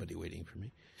had somebody waiting for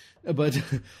me. But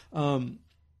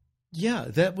yeah,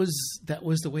 that was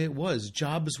the way it was.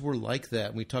 Jobs were like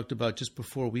that. We talked about just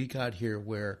before we got here,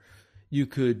 where you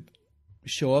could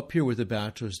show up here with a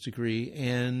bachelor's degree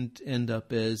and end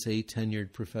up as a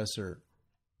tenured professor.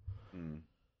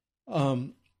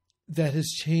 That has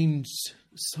changed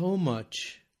so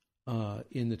much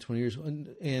in the 20 years.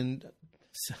 And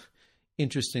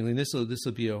interestingly, this will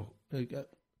be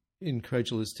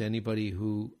incredulous to anybody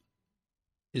who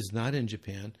is not in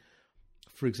Japan.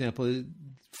 For example,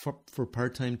 for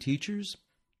part-time teachers,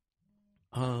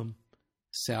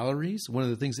 salaries,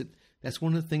 that's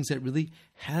one of the things that really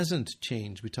hasn't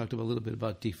changed. We talked a little bit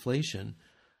about deflation,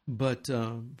 but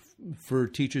for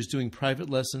teachers doing private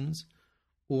lessons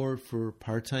or for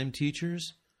part-time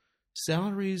teachers,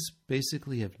 salaries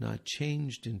basically have not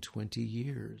changed in 20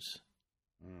 years.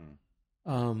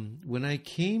 When I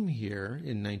came here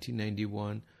in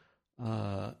 1991,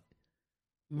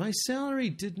 my salary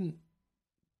didn't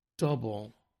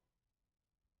double,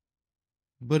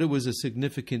 but it was a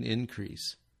significant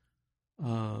increase.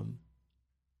 And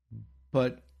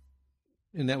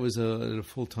that was a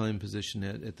full-time position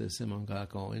at the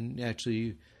Semongako. And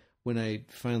actually, when I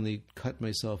finally cut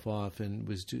myself off and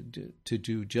was to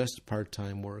do just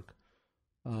part-time work,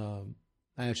 I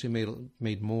actually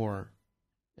made more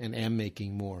and am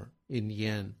making more in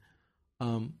yen.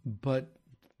 But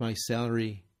my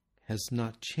salary has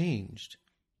not changed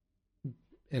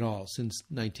at all since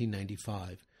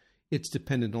 1995. It's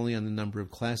dependent only on the number of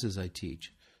classes I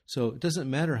teach. So it doesn't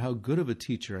matter how good of a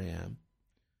teacher I am.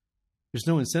 There's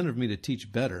no incentive for me to teach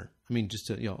better. I mean, just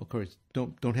to, of course,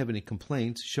 don't have any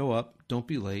complaints. Show up, don't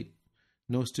be late,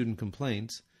 no student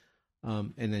complaints,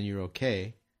 and then you're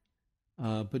okay.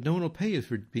 But no one will pay you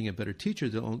for being a better teacher.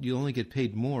 You'll only get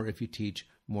paid more if you teach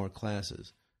more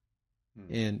classes.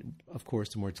 And of course,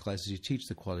 the more classes you teach,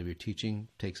 the quality of your teaching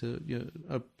takes a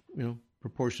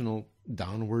proportional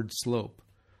downward slope.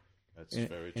 That's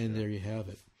very true. And there you have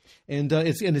it. And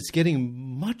it's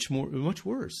getting much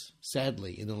worse,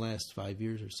 sadly, in the last 5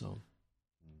 years or so.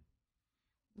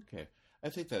 Okay, I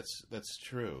think that's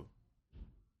true,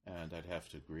 and I'd have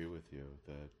to agree with you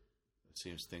that it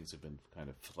seems things have been kind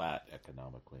of flat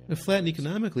economically. Flat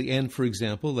economically, and for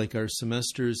example, like our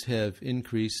semesters have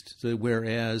increased,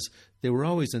 whereas they were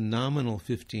always a nominal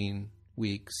 15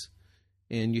 weeks,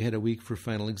 and you had a week for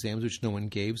final exams, which no one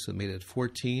gave, so it made it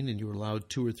 14, and you were allowed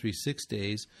 2 or 3 6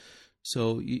 days.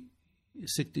 So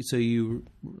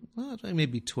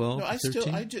maybe 12.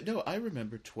 No, I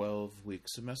remember 12-week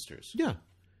semesters. Yeah,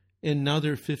 and now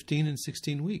they're 15 and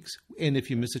 16 weeks, and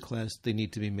if you miss a class, they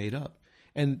need to be made up,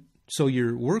 and so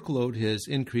your workload has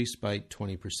increased by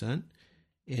 20%,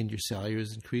 and your salary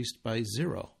has increased by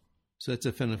 0. So that's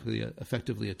effectively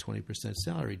a 20%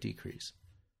 salary decrease.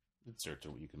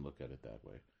 Certainly, you can look at it that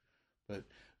way. But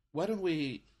why don't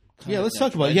we? Let's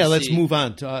talk about. Let's move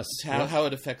on to us. How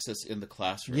it affects us in the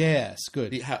classroom. Yes,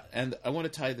 good. And I want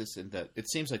to tie this in that it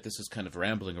seems like this is kind of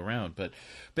rambling around, but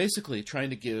basically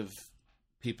trying to give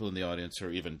people in the audience, or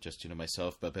even just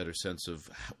myself, a better sense of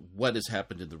what has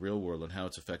happened in the real world and how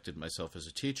it's affected myself as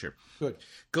a teacher. Good.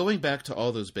 Going back to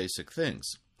all those basic things,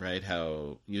 right?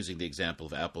 How, using the example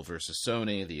of Apple versus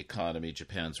Sony, the economy,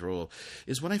 Japan's role,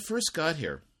 is when I first got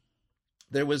here,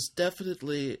 there was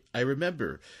definitely, I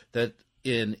remember that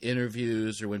in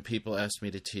interviews or when people asked me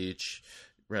to teach,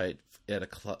 right, at a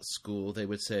school, they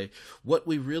would say, what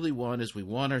we really want is we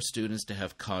want our students to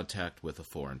have contact with a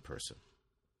foreign person.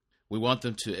 We want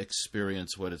them to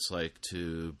experience what it's like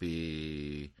to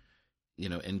be,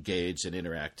 engaged and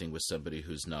interacting with somebody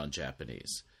who's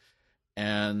non-Japanese.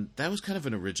 And that was kind of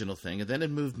an original thing. And then it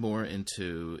moved more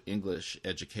into English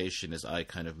education as I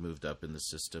kind of moved up in the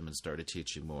system and started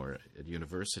teaching more at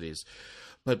universities.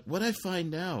 But what I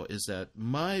find now is that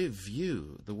my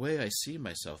view, the way I see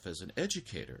myself as an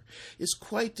educator, is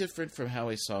quite different from how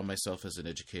I saw myself as an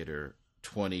educator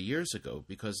 20 years ago,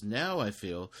 because now I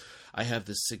feel I have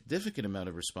this significant amount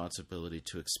of responsibility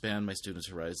to expand my students'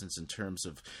 horizons in terms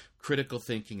of critical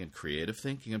thinking and creative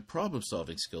thinking and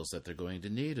problem-solving skills that they're going to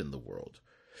need in the world.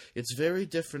 It's very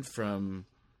different from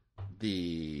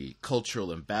the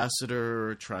cultural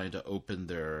ambassador, trying to open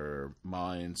their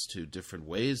minds to different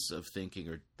ways of thinking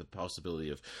or the possibility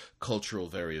of cultural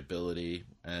variability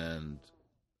and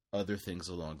other things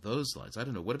along those lines. I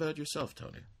don't know. What about yourself,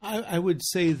 Tony? I would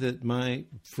say that my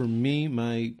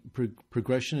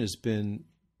progression has been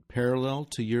parallel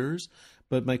to yours,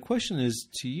 but my question is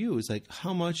to you is like,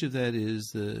 how much of that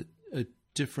is a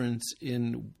difference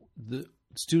in the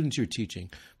students you're teaching?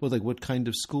 Well, like what kind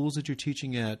of schools that you're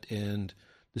teaching at and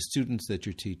the students that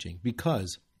you're teaching?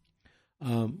 Because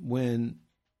and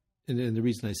the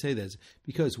reason I say that is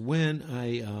because when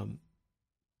I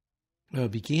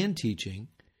began teaching,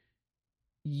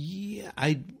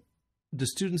 the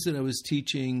students that I was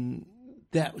teaching,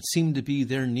 that seemed to be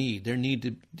their need. Their need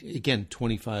to, again,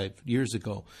 25 years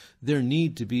ago, their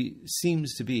need to be,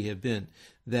 have been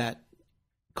that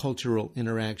cultural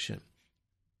interaction.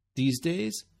 These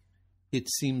days, it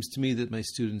seems to me that my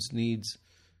students' needs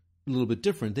a little bit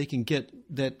different. They can get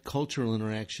that cultural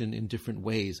interaction in different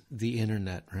ways. The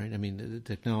internet, right? I mean, the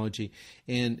technology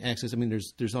and access. I mean,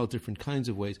 there's all different kinds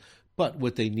of ways. But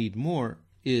what they need more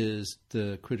is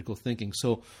the critical thinking.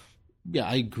 So, yeah,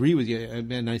 I agree with you,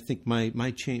 and I think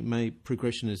my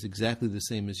progression is exactly the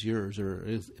same as yours, or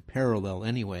is parallel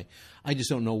anyway. I just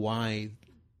don't know why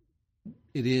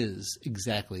it is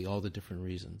exactly all the different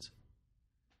reasons.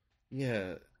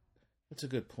 Yeah, that's a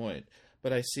good point.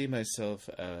 But I see myself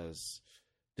as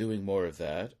doing more of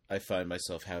that. I find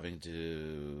myself having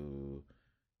to,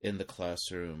 in the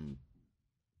classroom,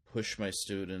 push my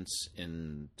students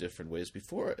in different ways.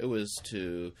 Before, it was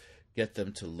to get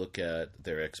them to look at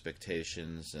their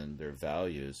expectations and their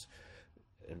values.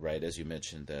 And right, as you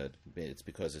mentioned, that it's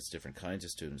because it's different kinds of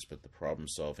students, but the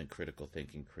problem-solving, critical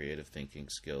thinking, creative thinking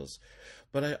skills.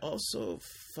 But I also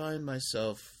find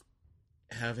myself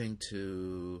having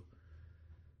to,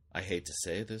 I hate to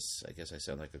say this, I guess I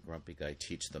sound like a grumpy guy,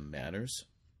 teach them manners.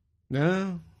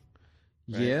 No.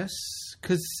 Right? Yes.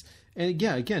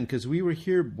 Because we were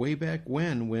here way back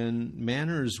when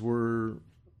manners were,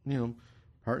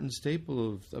 part and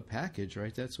staple of a package,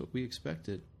 right? That's what we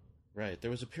expected. Right.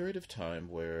 There was a period of time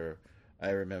where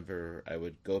I remember I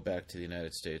would go back to the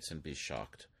United States and be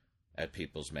shocked at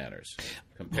people's manners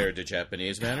compared to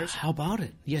Japanese manners. How about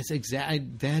it? Yes, exactly.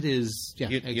 That is, you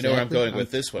exactly. know where I'm going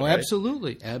with this one, right?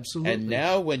 Absolutely. And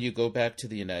now when you go back to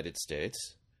the United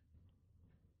States,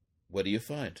 what do you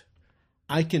find?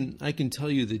 I can tell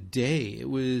you the day it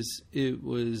was a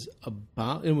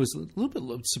little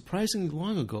bit surprisingly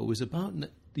long ago. It was about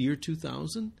the year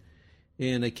 2000,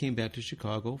 and I came back to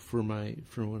Chicago for one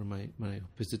of my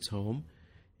visits home,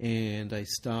 and I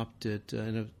stopped after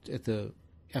I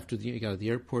got out of the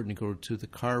airport and go to the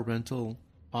car rental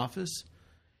office,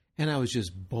 and I was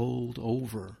just bowled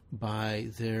over by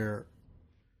their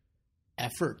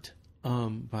effort,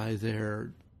 by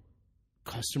their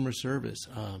customer service.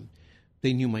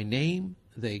 They knew my name.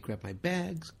 They grabbed my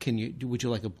bags. Would you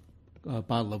like a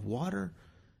bottle of water?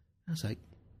 I was like,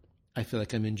 I feel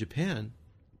like I'm in Japan,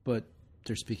 but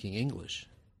they're speaking English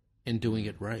and doing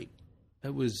it right.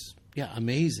 That was,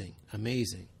 amazing.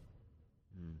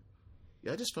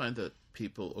 Yeah, I just find that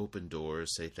people open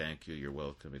doors, say thank you, you're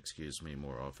welcome, excuse me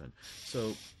more often.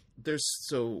 So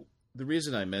the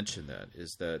reason I mention that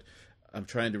is that I'm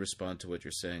trying to respond to what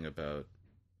you're saying about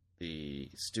the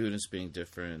students being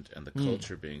different and the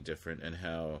culture being different, and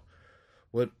how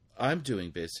what I'm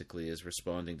doing basically is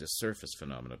responding to surface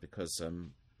phenomena, because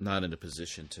I'm not in a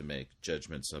position to make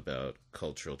judgments about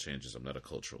cultural changes. I'm not a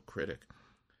cultural critic.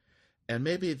 And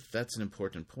maybe that's an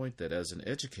important point, that as an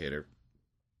educator,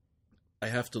 I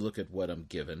have to look at what I'm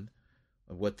given,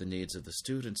 what the needs of the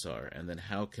students are, and then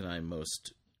how can I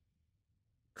most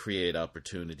create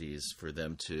opportunities for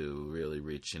them to really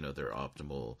reach, their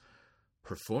optimal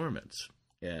performance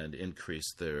and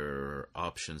increase their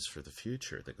options for the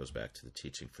future. That goes back to the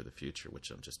teaching for the future, which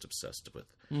I'm just obsessed with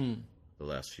the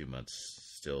last few months,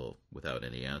 still without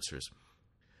any answers.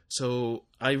 So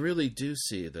I really do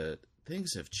see that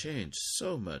things have changed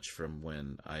so much from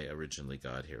when I originally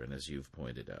got here, and as you've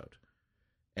pointed out.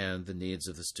 And the needs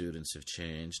of the students have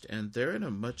changed, and they're in a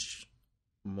much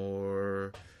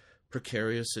more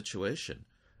precarious situation.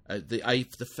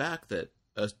 The fact that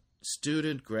a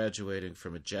student graduating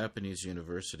from a Japanese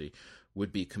university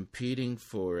would be competing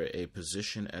for a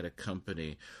position at a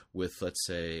company with, let's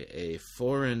say, a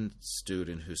foreign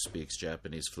student who speaks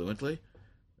Japanese fluently,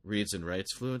 reads and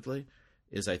writes fluently,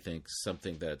 is, I think,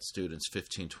 something that students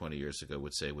 15, 20 years ago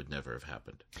would say would never have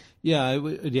happened. Yeah,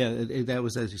 that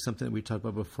was actually something that we talked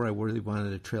about before. I really wanted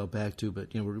to trail back to,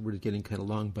 but we're getting kind of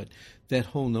long. But that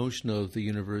whole notion of the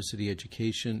university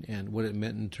education and what it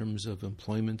meant in terms of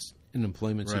employment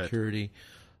right. security,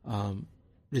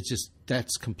 It's just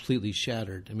that's completely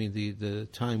shattered. I mean, the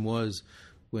time was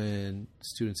when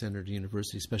students entered a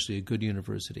university, especially a good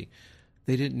university,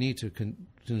 they didn't need to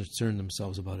concern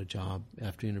themselves about a job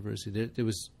after university. It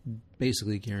was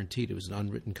basically guaranteed. It was an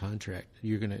unwritten contract.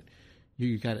 You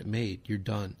got it made. You're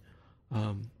done.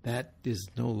 That is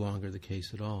no longer the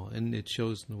case at all, and it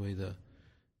shows in the way the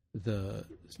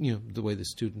way the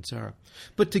students are.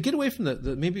 But to get away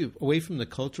from maybe away from the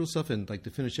cultural stuff, and like to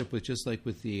finish up with just like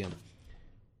with the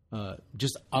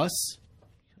just us,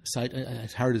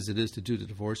 as hard as it is to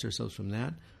divorce ourselves from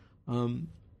that,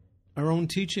 our own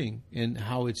teaching and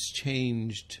how it's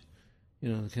changed,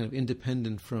 kind of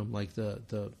independent from like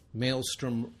the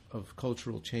maelstrom of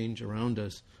cultural change around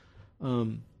us.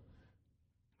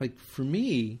 Like for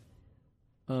me,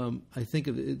 I think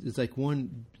of it as like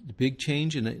one big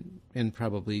change, and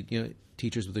probably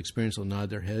teachers with experience will nod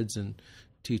their heads, and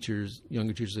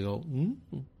younger teachers will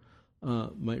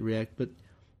go might react. But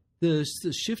the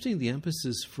shifting the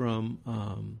emphasis from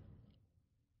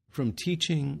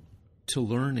teaching to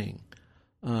learning,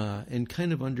 and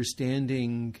kind of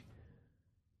understanding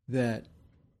that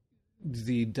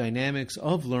the dynamics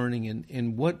of learning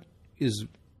and what is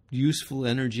useful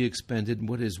energy expended and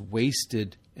what is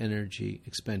wasted energy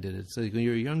expended. It's like when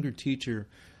you're a younger teacher,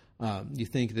 you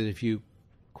think that if you,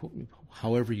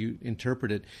 however you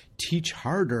interpret it, teach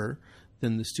harder,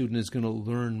 then the student is going to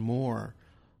learn more.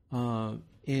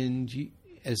 And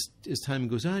as time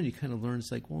goes on, you kind of learn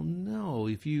it's like, well, no,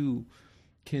 if you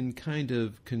can kind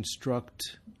of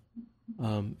construct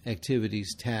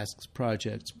activities, tasks,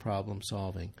 projects, problem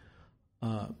solving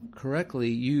correctly,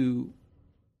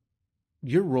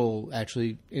 your role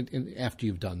actually, after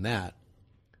you've done that,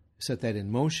 set that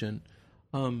in motion,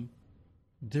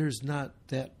 there's not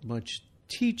that much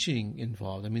teaching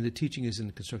involved. I mean, the teaching is in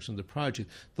the construction of the project.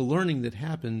 The learning that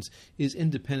happens is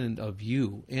independent of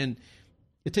you. And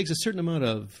it takes a certain amount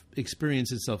of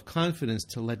experience and self-confidence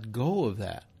to let go of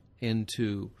that and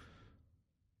to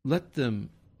let them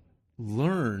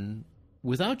learn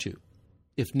without you,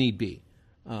 if need be,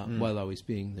 while always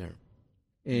being there.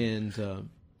 And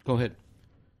go ahead.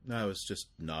 No, I was just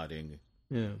nodding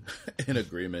in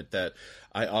agreement that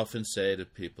I often say to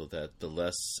people that the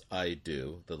less I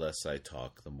do, the less I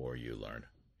talk, the more you learn.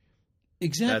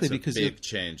 Exactly. That's because a big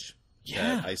change.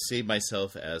 Yeah. I see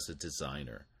myself as a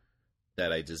designer,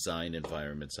 that I design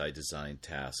environments, I design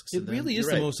tasks. It really is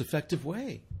the most effective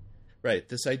way. Right.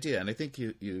 This idea, and I think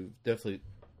you definitely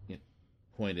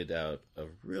pointed out a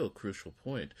real crucial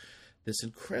point, this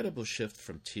incredible shift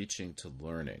from teaching to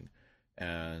learning.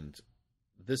 And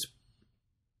this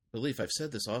belief, I've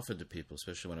said this often to people,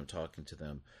 especially when I'm talking to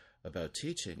them about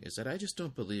teaching, is that I just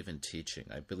don't believe in teaching.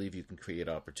 I believe you can create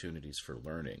opportunities for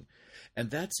learning.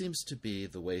 And that seems to be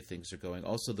the way things are going.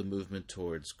 Also, the movement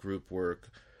towards group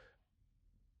work,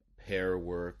 pair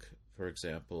work, for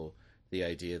example, the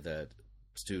idea that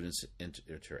students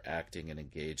interacting and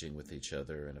engaging with each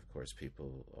other. And of course,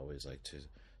 people always like to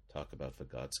talk about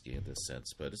Vygotsky in this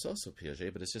sense, but it's also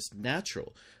Piaget, but it's just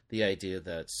natural. The idea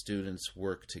that students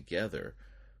work together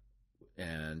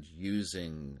and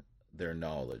using their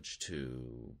knowledge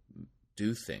to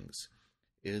do things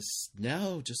is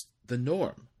now just the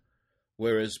norm,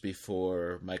 whereas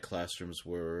before my classrooms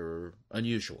were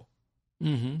unusual.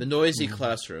 Mm-hmm. The noisy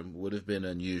classroom would have been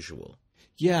unusual.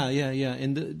 Yeah.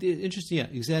 And the interesting,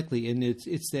 exactly. And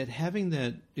it's that having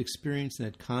that experience,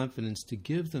 that confidence to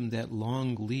give them that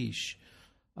long leash.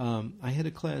 I had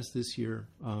a class this year.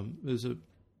 It was a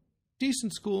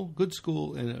decent school, good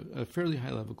school, and a fairly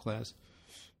high-level class.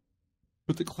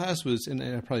 But the class was, and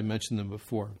I probably mentioned them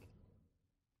before,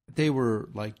 they were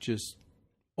like just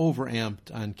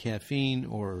overamped on caffeine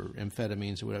or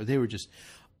amphetamines or whatever. They were just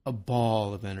a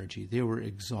ball of energy. They were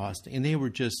exhausting, and they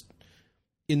were just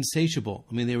insatiable.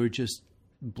 I mean, they were just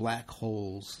black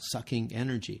holes sucking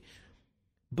energy.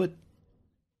 And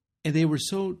they were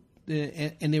so,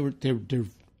 and they're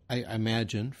I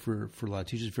imagine for a lot of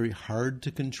teachers, very hard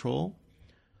to control.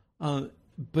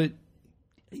 But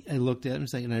I looked at them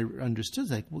and I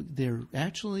understood, like, well, they're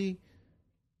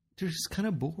just kind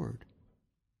of bored.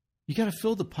 You got to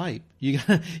fill the pipe. You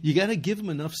got to give them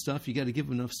enough stuff. You got to give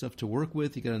them enough stuff to work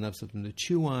with. You got enough stuff to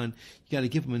chew on. You got to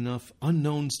give them enough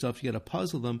unknown stuff. You got to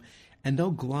puzzle them, and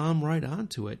they'll glom right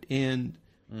onto it. And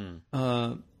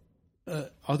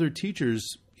other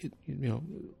teachers,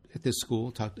 at this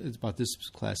school talked about this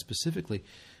class specifically,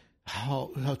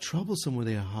 how troublesome were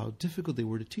they? How difficult they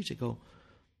were to teach. I go,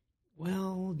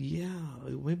 well, yeah,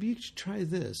 maybe you should try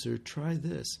this or try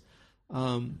this,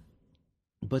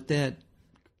 but that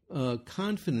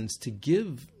confidence to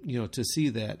give, to see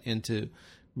that and to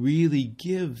really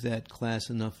give that class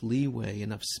enough leeway,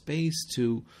 enough space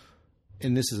to,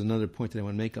 and this is another point that I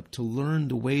want to make up, to learn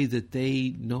the way that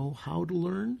they know how to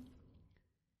learn.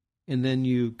 And then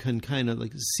you can kind of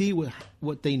like see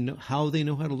what they know, how they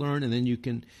know how to learn, and then you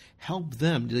can help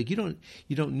them. Like you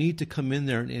don't need to come in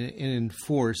there and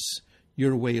enforce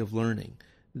your way of learning.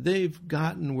 They've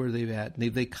gotten where they've at.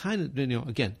 They kind of,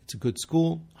 again, it's a good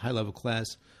school, high level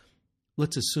class.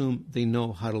 Let's assume they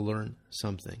know how to learn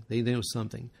something. They know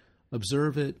something.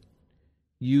 Observe it,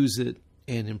 use it,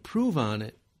 and improve on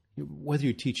it. Whether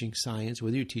you're teaching science,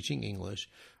 whether you're teaching English,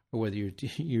 or whether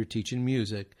you're teaching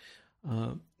music.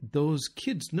 Those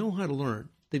kids know how to learn.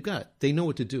 They know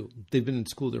what to do. They've been in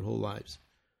school their whole lives.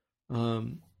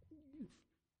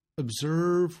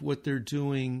 Observe what they're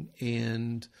doing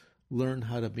and learn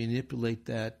how to manipulate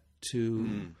that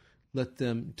to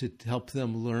to help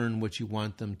them learn what you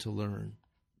want them to learn.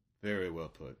 Very well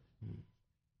put.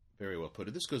 Very well put.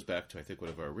 And this goes back to, I think,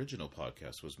 one of our original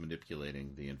podcasts was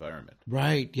manipulating the environment.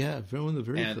 Right. Yeah. One of the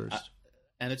very first.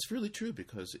 And it's really true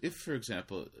because if, for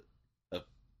example,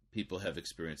 people have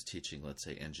experience teaching, let's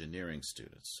say, engineering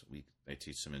students. I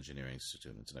teach some engineering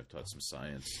students, and I've taught some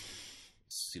science,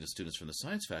 students from the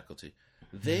science faculty.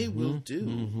 They will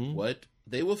do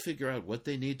they will figure out what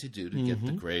they need to do to get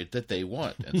the grade that they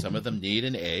want. And some of them need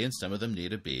an A and some of them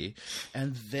need a B.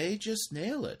 And they just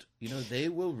nail it. They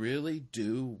will really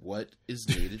do what is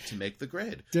needed to make the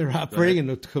grade. They're operating in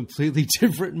a completely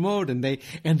different mode, and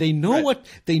they know what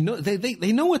they know.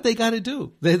 They know what they got to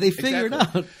do. They figure it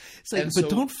out. It's like, but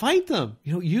don't fight them.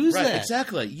 Use that.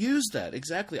 Exactly. Use that.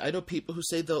 Exactly. I know people who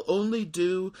say they'll only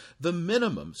do the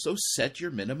minimum. So set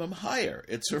your minimum higher.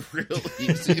 It's a real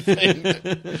easy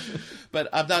thing. But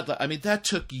I'm not. I mean, that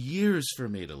took years for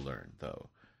me to learn, though.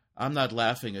 I'm not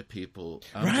laughing at people.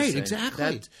 Right.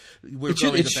 Exactly. We're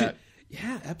going about.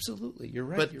 Yeah, absolutely. You're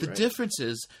right. But the difference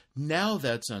is now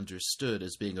that's understood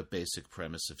as being a basic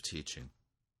premise of teaching.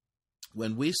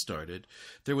 When we started,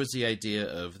 there was the idea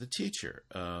of the teacher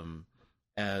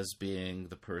as being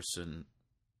the person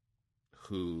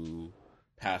who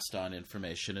passed on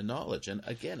information and knowledge. And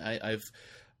again, I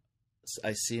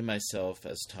see myself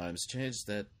as times change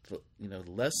that,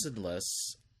 less and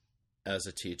less as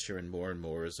a teacher and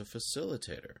more as a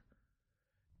facilitator.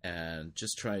 And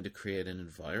just trying to create an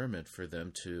environment for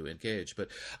them to engage. But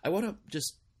I want to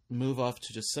just move off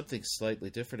to just something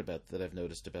slightly different about that I've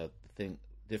noticed about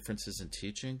differences in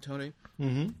teaching, Tony,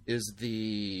 is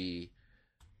the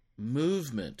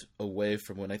movement away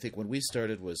from when we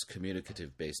started was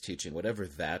communicative-based teaching, whatever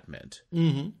that meant,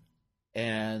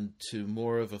 and to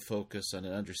more of a focus on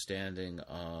an understanding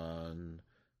on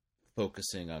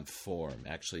focusing on form.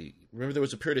 Actually, remember there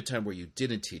was a period of time where you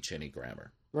didn't teach any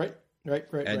grammar. Right.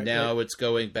 And now it's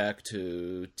going back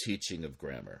to teaching of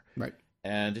grammar. Right.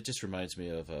 And it just reminds me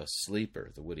of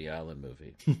Sleeper, the Woody Allen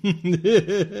movie.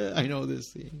 I know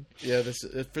this scene. Yeah,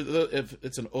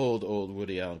 it's an old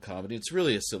Woody Allen comedy. It's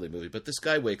really a silly movie. But this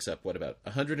guy wakes up, about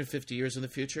 150 years in the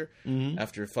future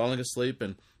after falling asleep,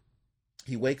 and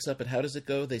he wakes up, and how does it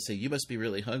go? They say, "You must be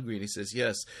really hungry." And he says,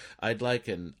 "Yes, I'd like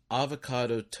an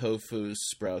avocado tofu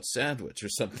sprout sandwich," or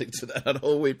something to that, on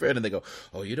whole wheat bread. And they go,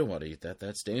 "Oh, you don't want to eat that.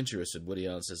 That's dangerous." And Woody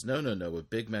Allen says, No. A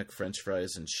Big Mac, French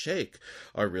fries, and shake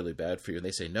are really bad for you. And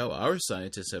they say, "No, our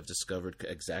scientists have discovered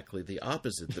exactly the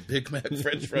opposite. The Big Mac,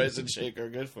 French fries, and shake are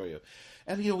good for you."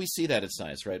 And, we see that in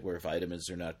science, right? Where vitamins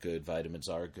are not good, vitamins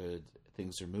are good,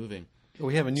 things are moving.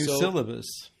 We have a new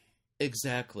syllabus.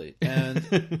 Exactly. And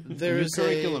there is a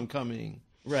curriculum coming.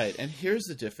 Right. And here's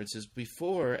the difference is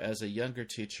before, as a younger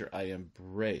teacher, I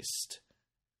embraced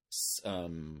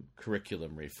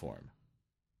curriculum reform.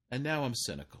 And now I'm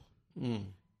cynical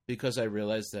because I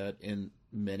realize that in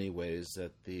many ways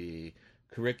that the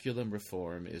curriculum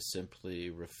reform is simply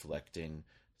reflecting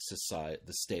the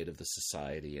state of the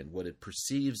society and what it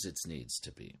perceives its needs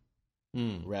to be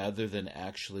rather than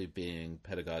actually being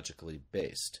pedagogically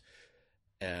based.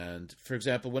 And, for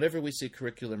example, whenever we see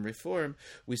curriculum reform,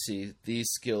 we see these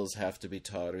skills have to be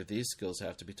taught or these skills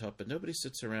have to be taught, but nobody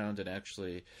sits around and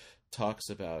actually talks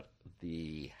about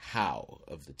the how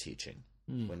of the teaching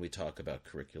when we talk about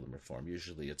curriculum reform.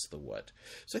 Usually it's the what.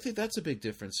 So I think that's a big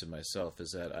difference in myself,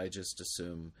 is that I just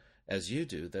assume, as you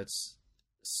do, that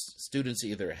students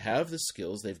either have the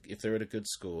skills, if they're at a good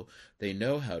school, they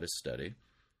know how to study,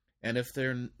 and if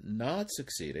they're not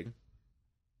succeeding,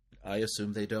 I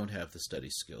assume they don't have the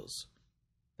study skills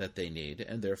that they need,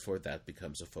 and therefore that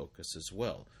becomes a focus as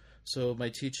well. So my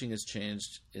teaching has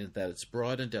changed in that it's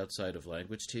broadened outside of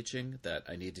language teaching, that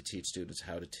I need to teach students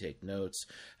how to take notes,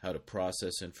 how to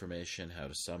process information, how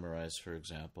to summarize, for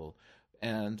example.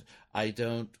 And I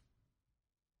don't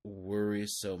worry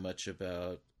so much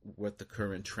about what the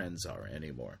current trends are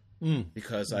anymore,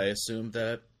 because I Mm. assume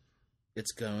that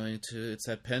it's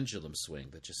that pendulum swing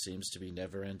that just seems to be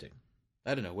never ending.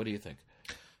 I don't know. What do you think?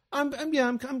 I'm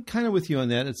kind of with you on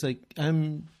that. It's like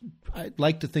I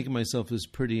like to think of myself as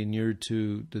pretty inured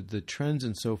to the trends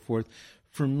and so forth.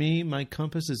 For me, my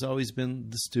compass has always been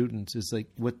the students. It's like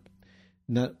what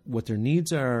their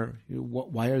needs are.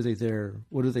 Why are they there?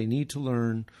 What do they need to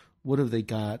learn? What have they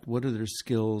got? What are their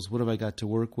skills? What have I got to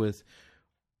work with?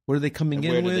 What are they coming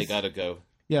in with? Where do they got to go?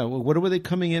 Yeah, well, what are they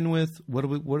coming in with?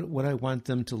 What I want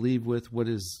them to leave with? What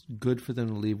is good for them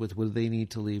to leave with? What do they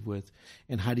need to leave with?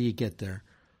 And how do you get there?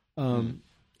 And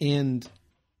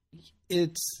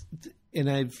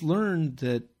I've learned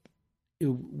that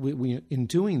in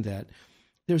doing that,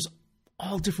 there's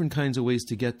all different kinds of ways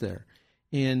to get there,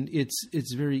 and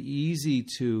it's very easy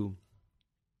to.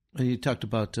 And you talked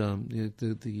about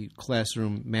the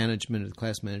classroom management, the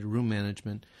class manager, room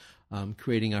management,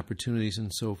 creating opportunities,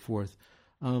 and so forth.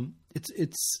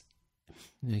 It's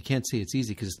I can't say it's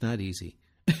easy because it's not easy.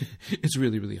 It's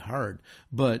really, really hard,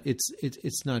 but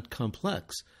it's not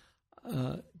complex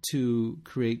to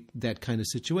create that kind of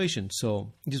situation.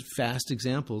 So just fast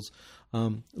examples,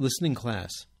 listening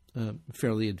class,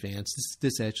 fairly advanced.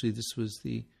 This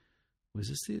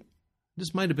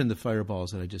might have been the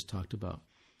fireballs that I just talked about.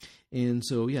 And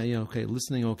so, okay,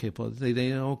 listening, okay, they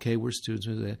know, okay, we're students.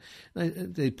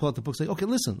 They pull out the books, like, okay,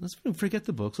 listen, let's forget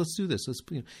the books, let's do this.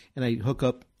 And I hook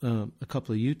up a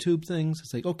couple of YouTube things.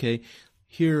 It's like, okay,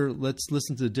 here, let's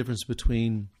listen to the difference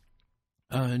between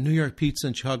New York pizza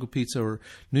and Chicago pizza, or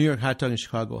New York hot dog and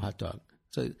Chicago hot dog.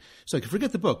 So I can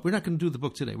forget the book. We're not going to do the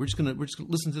book today. We're just going to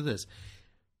listen to this.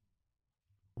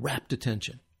 Rapt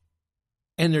attention,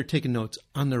 and they're taking notes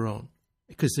on their own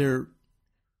because they're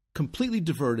completely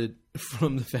diverted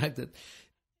from the fact that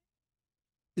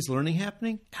is learning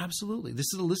happening? Absolutely. This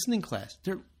is a listening class.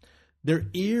 Their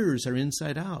ears are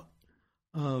inside out.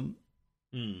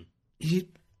 You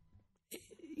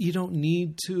don't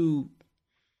need to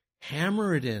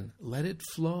hammer it in. Let it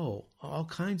flow. All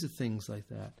kinds of things like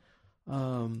that.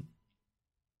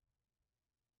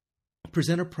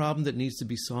 Present a problem that needs to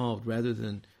be solved rather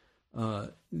than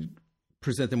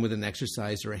present them with an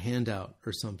exercise or a handout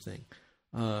or something.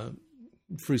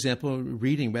 For example,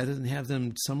 reading, rather than have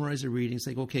them summarize a reading, it's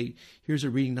like, okay, here's a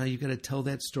reading. Now you've got to tell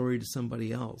that story to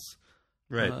somebody else.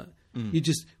 Right. You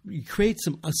create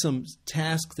some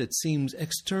task that seems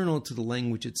external to the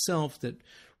language itself, that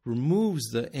removes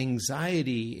the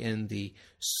anxiety and the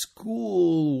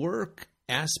school work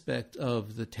aspect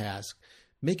of the task.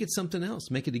 Make it something else.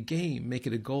 Make it a game. Make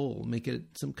it a goal. Make it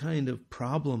some kind of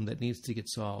problem that needs to get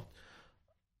solved.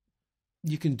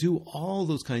 You can do all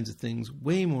those kinds of things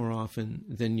way more often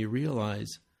than you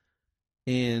realize,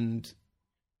 and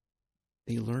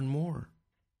they learn more.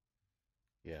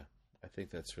 Yeah, I think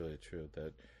that's really true.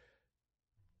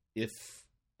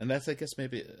 And that's, I guess,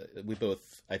 maybe we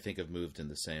both, I think, have moved in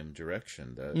the same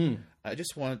direction. That I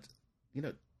just want,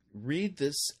 read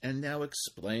this and now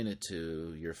explain it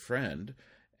to your friend,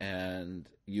 and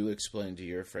you explain to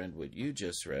your friend what you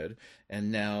just read,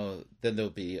 and then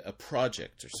there'll be a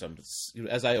project or something,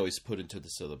 as I always put into the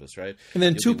syllabus, right? And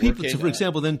then two people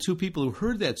who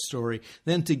heard that story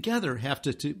then together have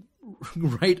to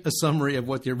write a summary of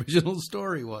what the original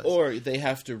story was. Or they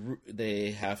have to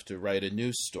write a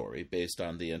new story based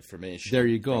on the information. There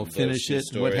you go. Finish it.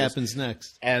 What happens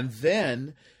next? And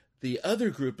then the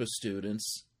other group of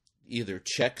students either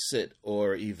checks it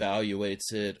or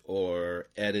evaluates it or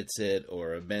edits it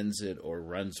or amends it or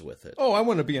runs with it. Oh, I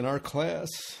want to be in our class.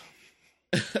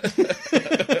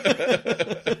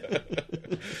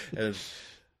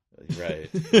 Right.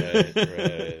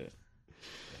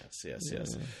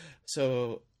 Yes.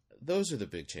 So those are the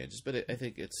big changes, but I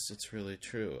think it's really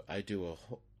true. I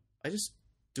just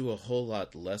do a whole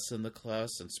lot less in the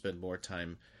class and spend more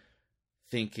time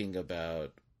thinking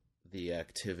about the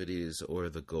activities or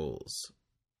the goals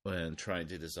when trying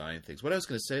to design things. What I was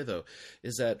going to say, though,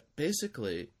 is that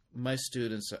basically my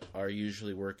students are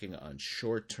usually working on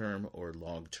short-term or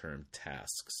long-term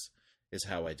tasks, is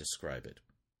how I describe it.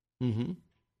 Mm-hmm.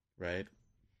 Right?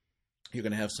 You're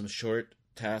going to have some short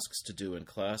tasks to do in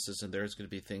classes, and there's going to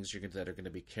be things that are going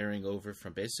to be carrying over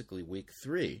from basically week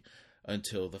 3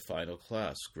 until the final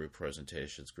class, group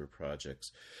presentations, group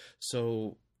projects.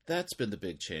 So that's been the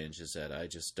big change, is that I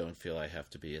just don't feel I have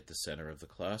to be at the center of the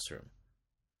classroom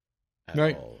at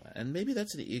all. And maybe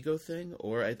that's an ego thing,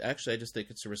 or I just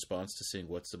think it's a response to seeing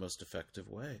what's the most effective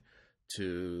way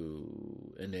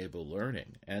to enable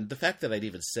learning. And the fact that I'd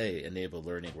even say enable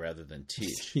learning rather than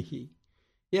teach.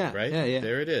 Yeah. Right? Yeah.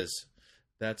 There it is.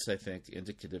 That's, I think,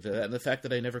 indicative. And the fact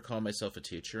that I never call myself a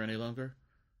teacher any longer.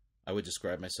 I would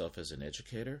describe myself as an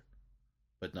educator,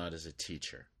 but not as a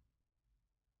teacher,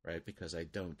 right? Because I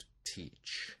don't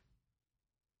teach,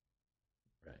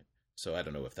 right? So I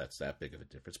don't know if that's that big of a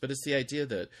difference. But it's the idea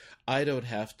that I don't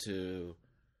have to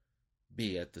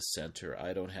be at the center.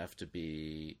 I don't have to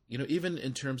be, even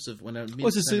in terms of when I mean, well,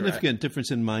 it's a significant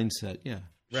difference in mindset. Yeah.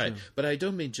 Right. Sure. But I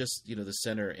don't mean just, the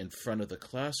center in front of the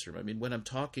classroom. I mean, when I'm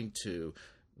talking to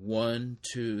 1,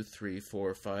 2, 3,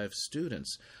 4, 5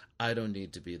 students, I don't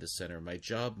need to be the center. My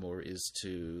job more is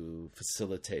to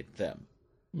facilitate them.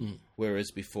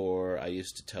 Whereas before, I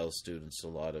used to tell students a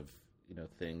lot of,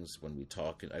 things when we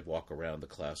talk. I'd walk around the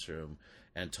classroom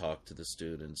and talk to the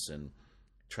students and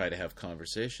try to have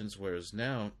conversations. Whereas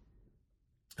now,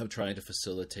 I'm trying to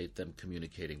facilitate them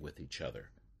communicating with each other.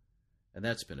 And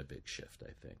that's been a big shift,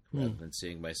 I think, rather than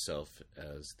seeing myself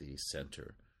as the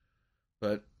center.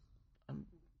 But I'm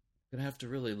going to have to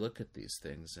really look at these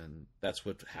things, and that's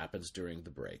what happens during the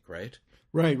break, right?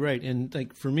 Right. And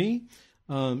like for me,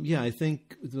 I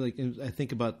think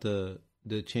about the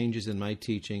changes in my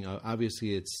teaching.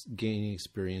 Obviously, it's gaining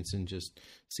experience and just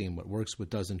seeing what works, what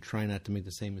doesn't. Try not to make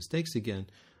the same mistakes again.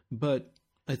 But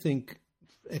I think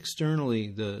externally,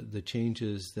 the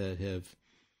changes that have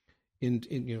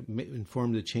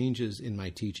informed the changes in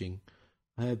my teaching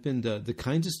have been the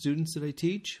kinds of students that I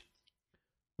teach,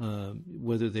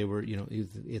 whether they were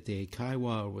at the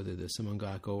Eikaiwa or whether they're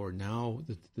Semongako, or now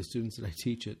the students that I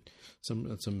teach at some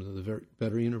of the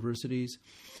better universities.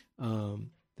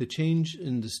 The change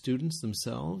in the students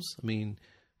themselves. I mean,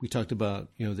 we talked about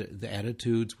the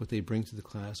attitudes, what they bring to the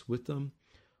class with them,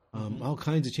 all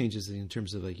kinds of changes in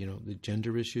terms of the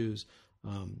gender issues,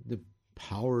 the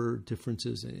power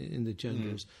differences in the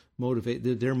genders,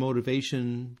 their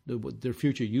motivation, their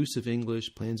future use of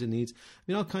English, plans and needs.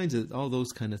 I mean, all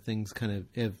those kind of things kind of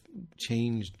have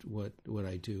changed what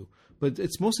I do. But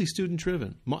it's mostly student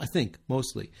driven, I think,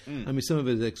 mostly. I mean, some of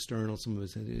it is external, some of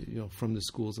it is from the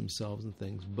schools themselves and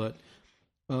things. But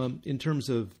in terms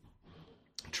of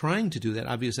trying to do that,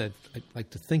 obviously I'd like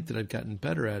to think that I've gotten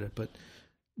better at it, but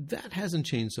that hasn't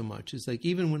changed so much. It's like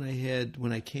even when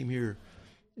I came here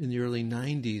in the early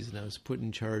 90s, and I was put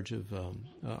in charge of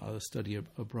a study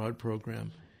abroad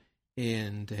program,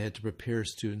 and I had to prepare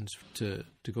students to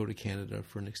go to Canada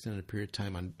for an extended period of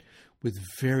time with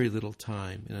very little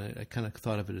time, and I kind of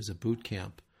thought of it as a boot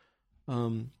camp.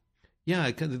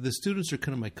 The students are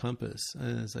kind of my compass,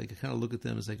 and it's like I kind of look at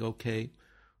them as like, okay,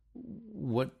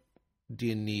 what do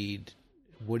you need?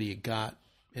 What do you got?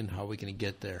 And how are we going to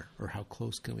get there, or how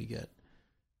close can we get?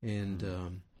 And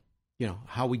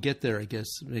how we get there, I guess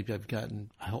maybe I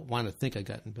want to think I've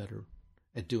gotten better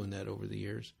at doing that over the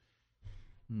years.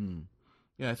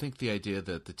 Yeah, I think the idea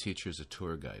that the teacher's a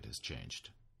tour guide has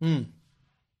changed.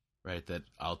 Right, that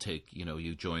I'll take,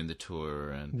 you join the tour.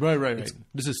 And Right.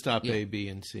 This is stop A, B,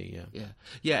 and C,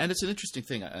 Yeah, and it's an interesting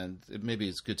thing, and maybe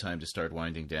it's a good time to start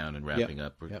winding down and wrapping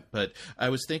up. Yep. But I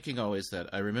was thinking always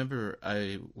that I remember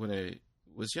when I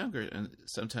was younger, and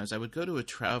sometimes I would go to a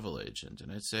travel agent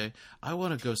and I'd say, I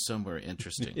want to go somewhere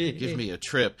interesting. Give me a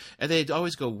trip. And they'd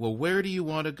always go, well, where do you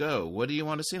want to go? What do you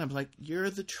want to see? And I'm like,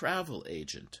 you're the travel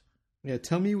agent. Yeah,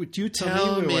 tell me where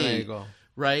I go.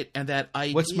 Right, and that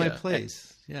idea. What's my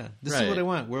place? This is what I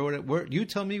want. Where you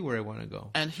tell me where I want to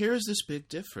go. And here's this big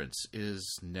difference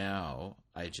is now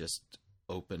I just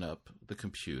open up the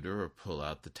computer or pull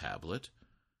out the tablet,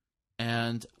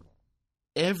 and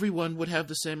everyone would have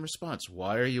the same response.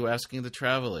 Why are you asking the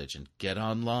travel agent? Get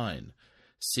online.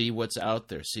 See what's out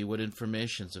there. See what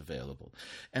information's available.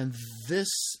 And this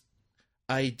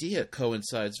idea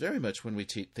coincides very much when we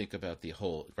think about the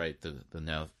whole, right,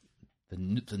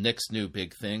 the next new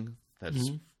big thing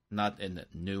that's not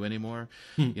new anymore.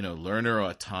 Learner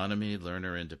autonomy,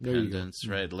 learner independence,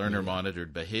 right? Learner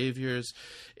monitored behaviors.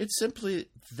 It's simply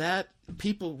that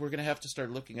we're going to have to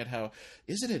start looking at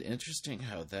isn't it interesting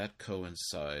how that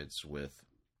coincides with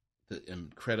the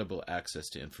incredible access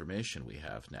to information we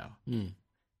have now?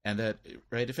 And that,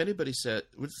 right, if anybody said,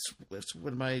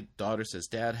 when my daughter says,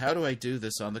 Dad, how do I do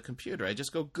this on the computer? I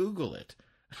just go Google it.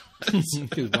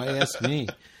 Why ask me?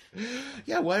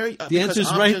 Yeah, why are you? The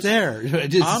answer's right there.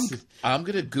 I'm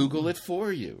going to Google it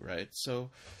for you, right? So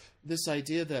this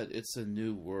idea that it's a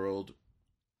new world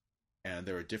and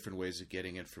there are different ways of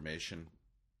getting information,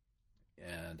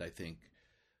 and I think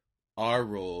our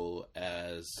role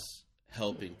as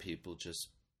helping people just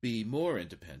be more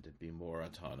independent, be more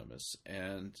autonomous,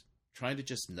 and trying to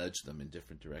just nudge them in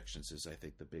different directions is, I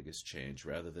think, the biggest change,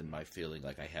 rather than my feeling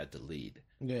like I had to lead.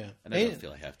 Yeah. And I don't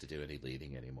feel I have to do any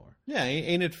leading anymore. Yeah,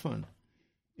 ain't it fun?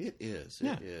 It is.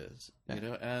 Yeah. It is. Yeah. You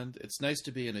know, and it's nice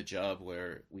to be in a job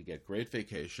where we get great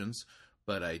vacations,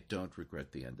 but I don't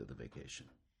regret the end of the vacation.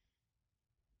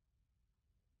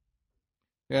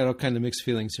 I got all kind of mixed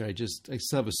feelings here. I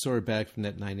still have a sore back from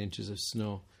that 9 inches of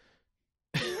snow.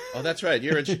 Oh, that's right.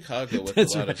 You're in Chicago with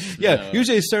That's a lot right. of snow. Yeah,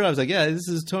 usually I start off, I was like, yeah, this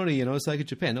is Tony, it's like in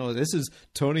Japan. No, this is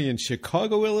Tony in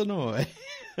Chicago, Illinois.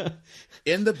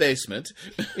 In the basement.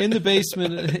 in the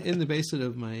basement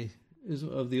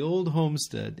of the old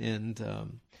homestead. And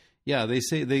they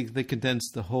say they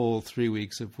condensed the whole 3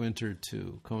 weeks of winter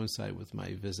to coincide with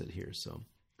my visit here. So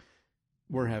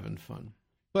we're having fun.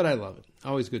 But I love it.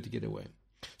 Always good to get away.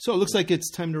 So it looks like it's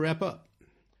time to wrap up.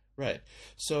 Right.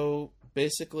 So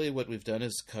basically what we've done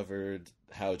is covered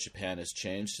how Japan has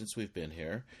changed since we've been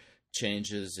here,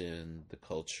 changes in the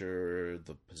culture,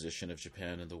 the position of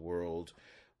Japan in the world.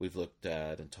 We've looked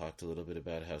at and talked a little bit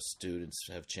about how students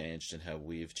have changed and how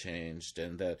we've changed,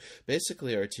 and that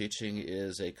basically our teaching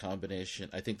is a combination.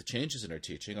 I think the changes in our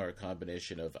teaching are a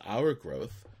combination of our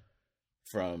growth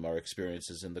from our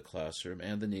experiences in the classroom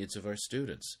and the needs of our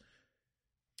students.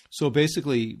 So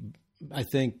basically, I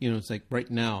think, it's like right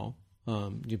now,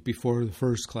 before the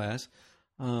first class,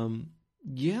 take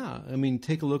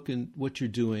a look at what you're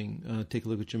doing. Take a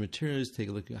look at your materials. Take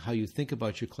a look at how you think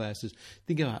about your classes.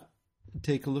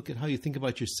 Take a look at how you think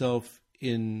about yourself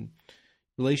in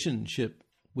relationship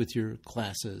with your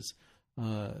classes.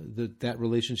 That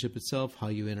relationship itself, how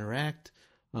you interact,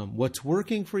 what's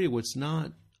working for you, what's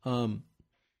not.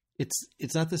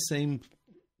 It's not the same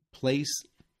place,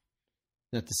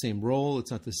 not the same role. It's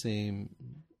not the same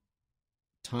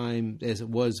time as it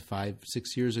was 5-6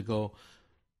 years ago.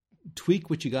 Tweak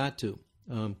what you got to,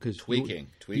 because tweaking.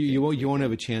 You won't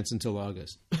have a chance until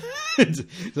August.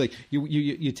 It's like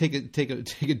you take a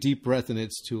deep breath and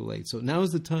it's too late. So now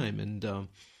is the time, and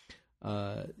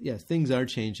things are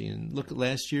changing. And look at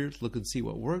last year. Look and see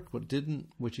what worked, what didn't,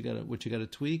 what you got to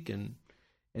tweak, and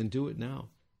do it now.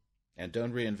 And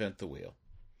don't reinvent the wheel.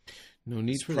 No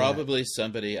need for probably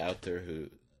somebody out there who,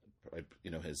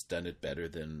 has done it better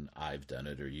than I've done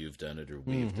it, or you've done it, or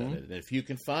we've done it. And if you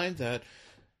can find that,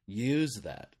 use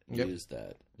that. Yep. Use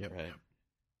that. Yep. Right.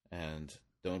 And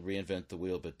don't reinvent the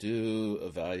wheel, but do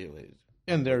evaluate.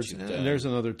 And there's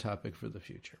another topic for the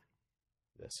future.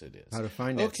 Yes, it is. How to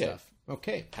find that stuff.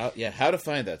 Okay. How to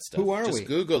find that stuff. Who are we? Just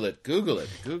Google it.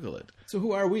 So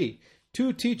who are we?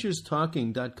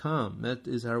 TwoTeachersTalking.com. That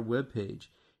is our webpage.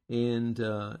 And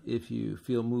if you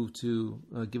feel moved to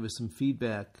give us some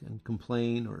feedback and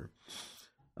complain or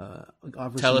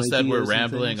offer tell us that we're and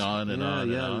rambling things. on and on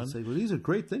and on. Say, well, these are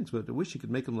great things, but I wish you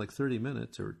could make them like 30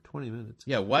 minutes or 20 minutes.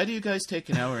 Yeah, why do you guys take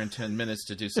an hour and 10 minutes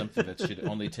to do something that should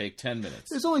only take 10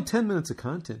 minutes? There's only 10 minutes of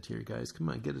content here, guys. Come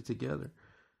on, get it together.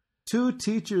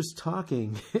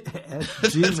 TwoTeachersTalking at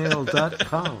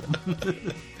gmail.com.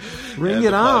 Bring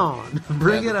it on.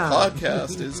 Bring it on. The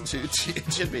podcast is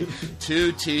it should be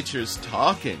two teachers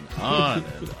talking on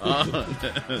and on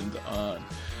and on.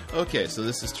 Okay, so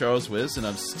this is Charles Wiz, and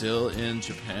I'm still in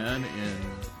Japan in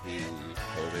the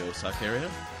Kobe, Osaka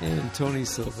area. And Tony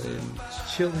Silva in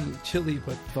chilly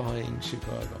but thawing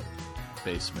Chicago.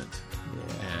 Basement.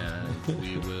 Yeah. And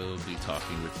we will be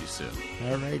talking with you soon.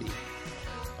 All righty.